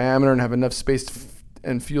 feet in diameter, and have enough space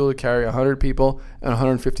and fuel to carry 100 people and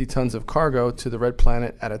 150 tons of cargo to the red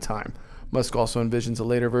planet at a time. Musk also envisions a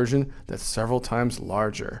later version that's several times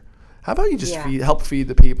larger. How about you just help feed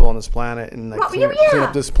the people on this planet and clean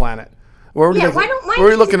up this planet? Where are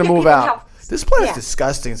we looking to move out? This planet's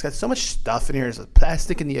disgusting. It's got so much stuff in here. There's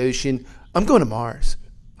plastic in the ocean. I'm going to Mars.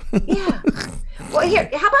 Yeah. Well, here,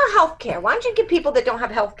 how about healthcare? Why don't you give people that don't have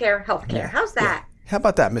healthcare? Yeah. How's that? Yeah. How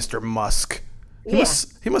about that, Mr. Musk? He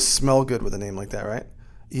must smell good with a name like that, right?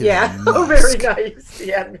 Elon Musk. Oh, very nice.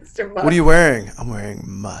 Yeah, Mr. Musk. What are you wearing? I'm wearing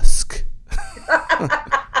musk.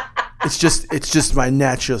 It's just my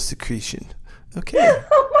natural secretion. Okay.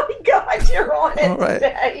 Oh my God, you're on it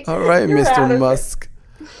today. All right, Mr. Musk.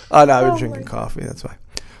 Oh no, I've been drinking coffee. That's why.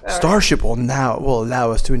 Starship will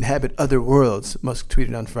allow us to inhabit other worlds, Musk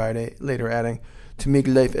tweeted on Friday, later adding, to make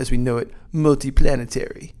life as we know it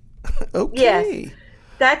multiplanetary. Okay.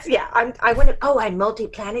 Yes. I'm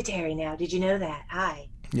multiplanetary now. Did you know that? Hi.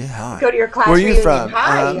 Yeah, hi. Go to your class Where are you reunion. from?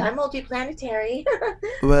 Hi, I'm multiplanetary.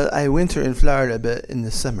 Well, I winter in Florida, but in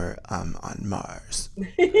the summer, I'm on Mars.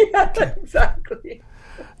 Yeah, exactly.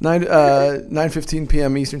 9:15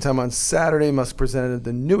 p.m. Eastern Time on Saturday, Musk presented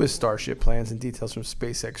the newest Starship plans and details from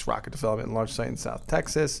SpaceX rocket development and launch site in South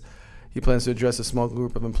Texas. He plans to address a small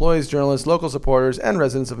group of employees, journalists, local supporters, and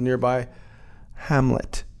residents of a nearby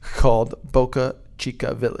hamlet called Boca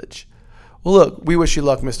Chica Village. Well, look, we wish you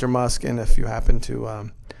luck, Mr. Musk, and if you happen to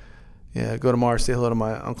go to Mars, say hello to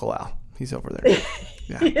my Uncle Al. He's over there.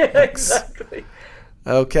 Yeah, exactly.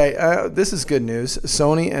 Okay, this is good news.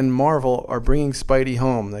 Sony and Marvel are bringing Spidey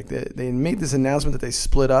home. Like they made this announcement that they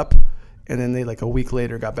split up, and then they a week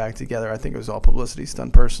later got back together. I think it was all publicity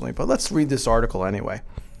stunt personally, but let's read this article anyway.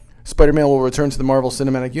 Spider-Man will return to the Marvel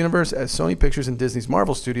Cinematic Universe as Sony Pictures and Disney's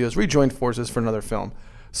Marvel Studios rejoined forces for another film.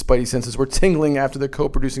 Spidey senses were tingling after the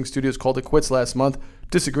co-producing studios called it quits last month,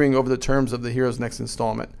 disagreeing over the terms of the hero's next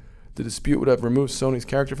installment. The dispute would have removed Sony's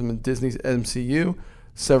character from the Disney's MCU.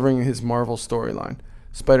 severing his Marvel storyline.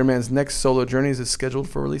 Spider-Man's next solo journey is scheduled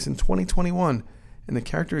for release in 2021, and the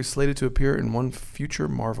character is slated to appear in one future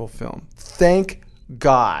Marvel film. Thank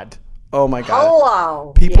God. Oh my God.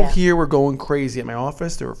 Hello. People here were going crazy at my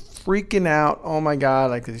office. They were freaking out. Oh my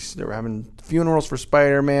God. Like they were having funerals for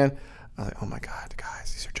Spider-Man. I was like, oh my God,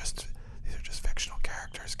 guys, these are just fictional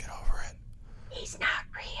characters. Get over it. He's not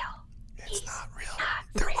real. It's not real.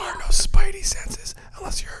 There are no spidey senses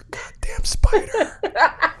unless you're a goddamn spider.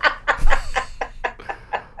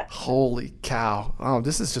 Holy cow. Oh,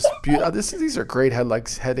 this is just beautiful. These are great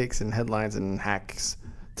headaches and headlines and hacks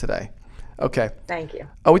today. Okay. Thank you.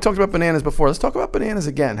 Oh, we talked about bananas before. Let's talk about bananas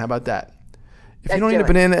again. How about that? If you don't eat a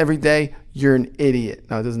banana every day, you're an idiot.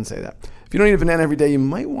 No, it doesn't say that. If you don't eat a banana every day, you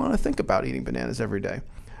might want to think about eating bananas every day.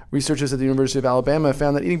 Researchers at the University of Alabama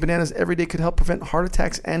found that eating bananas every day could help prevent heart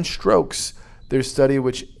attacks and strokes. Their study,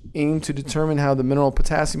 which aimed to determine how the mineral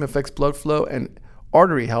potassium affects blood flow and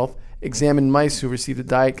artery health, examined mice who received a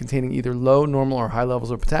diet containing either low, normal, or high levels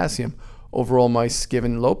of potassium. Overall, mice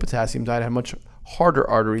given low potassium diet had much harder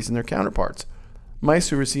arteries than their counterparts. Mice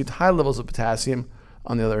who received high levels of potassium,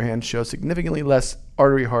 on the other hand, show significantly less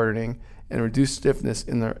artery hardening and reduced stiffness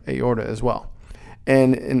in their aorta as well.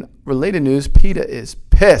 And in related news, PETA is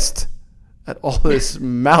pissed at all this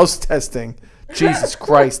mouse testing. Jesus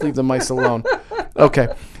Christ, leave the mice alone. Okay.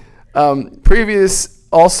 Previous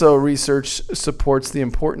also research supports the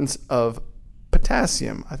importance of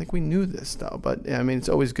potassium. I think we knew this, though, but I mean, it's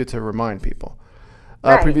always good to remind people.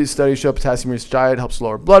 Right. Previous studies show potassium-rich diet helps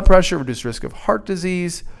lower blood pressure, reduce risk of heart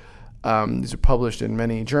disease. These are published in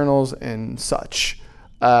many journals and such.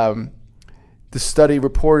 The study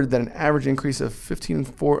reported that an average increase of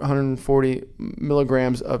 1,540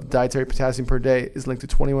 milligrams of dietary potassium per day is linked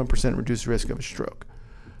to 21% reduced risk of a stroke.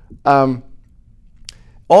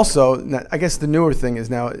 Also, I guess the newer thing is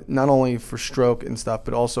now not only for stroke and stuff,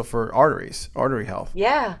 but also for artery health.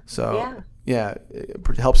 Yeah. So, yeah,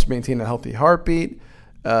 it helps maintain a healthy heartbeat.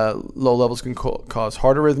 Low levels can cause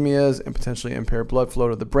heart arrhythmias and potentially impair blood flow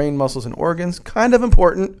to the brain, muscles, and organs. Kind of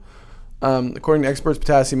important. According to experts,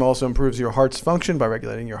 potassium also improves your heart's function by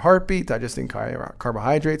regulating your heartbeat, digesting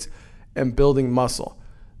carbohydrates, and building muscle.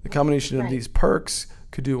 The combination of these perks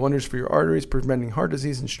could do wonders for your arteries, preventing heart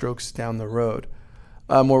disease and strokes down the road.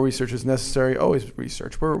 More research is necessary. Always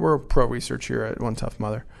research. We're pro-research here at One Tough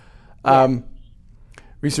Mother.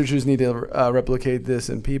 Researchers need to replicate this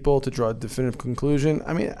in people to draw a definitive conclusion.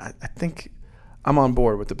 I mean, I think I'm on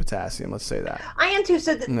board with the potassium. Let's say that. I am too.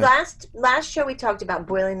 So the last show we talked about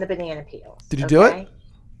boiling the banana peels. Did you do it?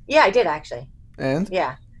 Yeah, I did actually. And?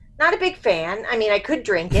 Yeah. Not a big fan. I mean, I could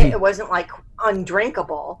drink it. It wasn't like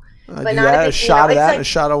undrinkable. But not a big, a shot of that, like, a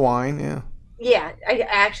shot of wine. Yeah. Yeah, I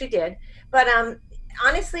actually did. But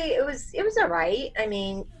honestly, it was all right. I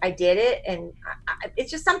mean, I did it, and it's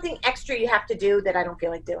just something extra you have to do that I don't feel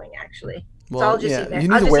like doing, actually. Well, so I'll just you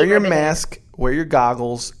need to wear your mask, wear your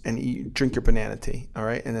goggles, and drink your banana tea, all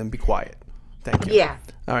right? And then be quiet. Thank you. Yeah.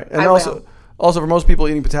 All right. And also for most people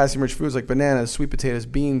eating potassium-rich foods like bananas, sweet potatoes,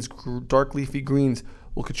 beans, dark leafy greens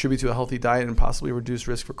will contribute to a healthy diet and possibly reduce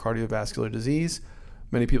risk for cardiovascular disease.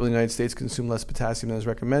 Many people in the United States consume less potassium than is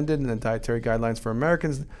recommended, and the dietary guidelines for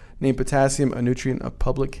Americans name potassium a nutrient of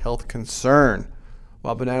public health concern.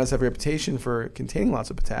 While bananas have a reputation for containing lots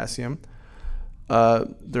of potassium,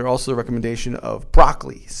 there are also a recommendation of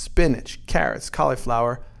broccoli, spinach, carrots,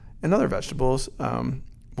 cauliflower, and other vegetables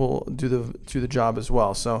will do the job as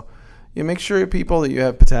well. So you make sure, people, that you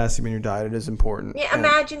have potassium in your diet. It is important. Yeah,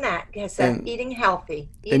 imagine that. Eating healthy,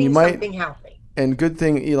 something healthy. And good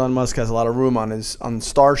thing Elon Musk has a lot of room on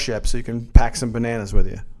Starship, so you can pack some bananas with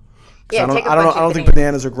you. Yeah, I don't think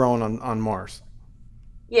bananas are grown on Mars.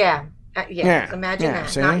 Yeah. Imagine that.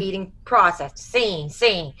 See? Not eating processed. See.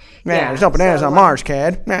 Yeah, there's no bananas on Mars,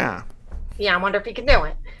 kid. Nah. Yeah, I wonder if he can do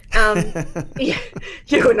it.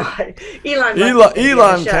 You and I.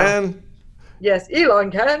 Elon can. Yes,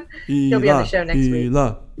 Elon can. He'll be on the show next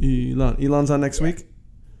week. Elon's on next week?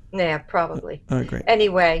 Yeah, probably. All right, great.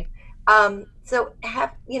 Anyway, so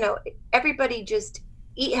everybody just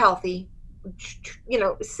eat healthy.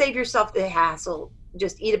 Save yourself the hassle.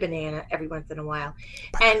 Just eat a banana every once in a while.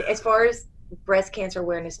 And as far as Breast Cancer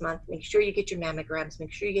Awareness Month, make sure you get your mammograms,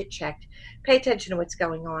 make sure you get checked, pay attention to what's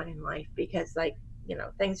going on in life, because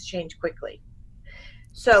things change quickly.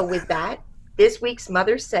 So with that, this week's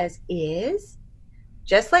Mother Says is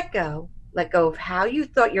just let go of how you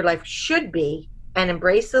thought your life should be, and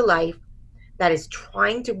embrace the life that is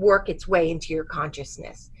trying to work its way into your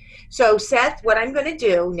consciousness. So Seth, what I'm going to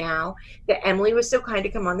do now that Emily was so kind to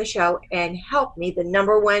come on the show and help me, the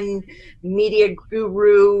number one meditation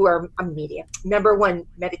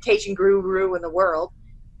guru in the world,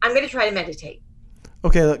 I'm going to try to meditate.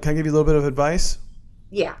 Okay, can I give you a little bit of advice?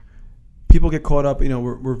 Yeah. People get caught up,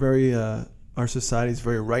 we're very, our society is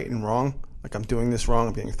very right and wrong. Like, I'm doing this wrong,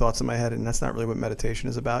 I'm getting thoughts in my head, and that's not really what meditation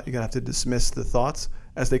is about. You're going to have to dismiss the thoughts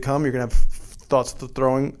as they come. You're going to have thoughts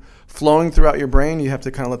flowing throughout your brain. You have to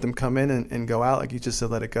kind of let them come in and go out, like you just said,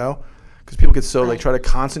 let it go. Because people get so, try to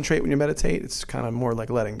concentrate when you meditate. It's kind of more like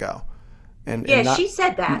letting go. And not, she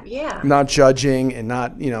said that, not judging and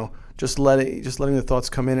not, just letting the thoughts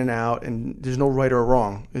come in and out, and there's no right or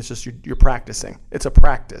wrong. It's just you're practicing. It's a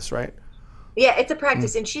practice, right? Yeah, it's a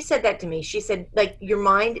practice. And she said that to me. She said, like, your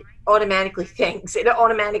mind automatically thinks.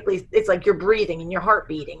 It's like you're breathing and your heart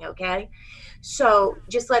beating, okay? So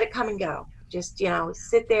just let it come and go. Just,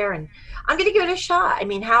 sit there, and I'm going to give it a shot. I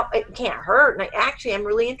mean, it can't hurt. And I'm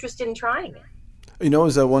really interested in trying it. It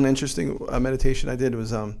was one interesting meditation I did. It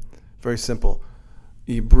was very simple.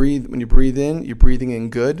 You breathe. When you breathe in, you're breathing in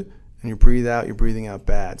good. And you breathe out, you're breathing out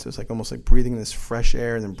bad. So it's like almost like breathing in this fresh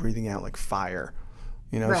air and then breathing out like fire.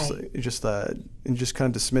 Right. Just kind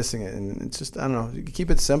of dismissing it, and it's just, I don't know. You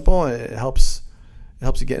keep it simple, and it helps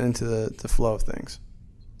you get into the flow of things.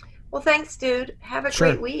 Well, thanks, dude. Have a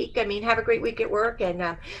great week. Have a great week at work,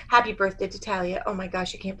 and happy birthday to Talia. Oh my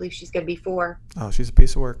gosh, I can't believe she's gonna be 4. Oh, she's a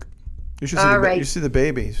piece of work. You should see you see the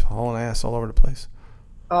baby. He's hauling ass all over the place.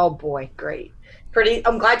 Oh boy, great.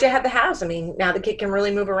 I'm glad you have the house. Now the kid can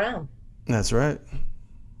really move around. That's right.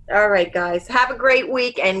 All right, guys. Have a great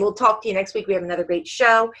week, and we'll talk to you next week. We have another great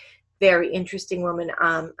show. Very interesting woman.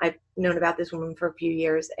 I've known about this woman for a few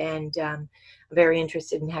years, and I'm very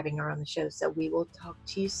interested in having her on the show. So we will talk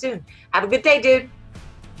to you soon. Have a good day, dude.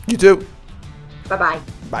 You too. Bye-bye.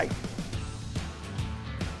 Bye.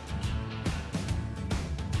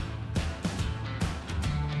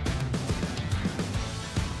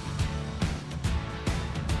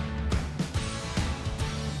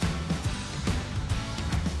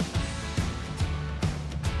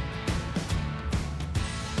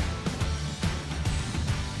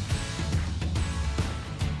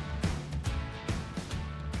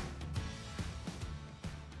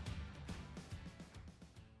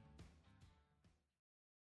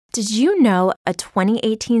 Did you know a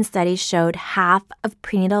 2018 study showed half of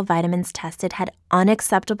prenatal vitamins tested had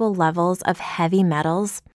unacceptable levels of heavy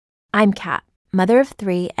metals? I'm Kat, mother of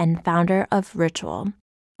 3 and founder of Ritual.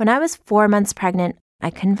 When I was 4 months pregnant, I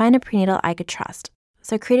couldn't find a prenatal I could trust,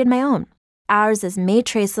 so I created my own. Ours is made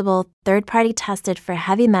traceable, third-party tested for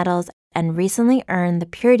heavy metals, and recently earned the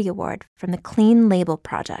Purity Award from the Clean Label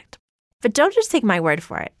Project. But don't just take my word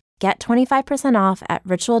for it. Get 25% off at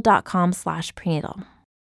ritual.com/prenatal.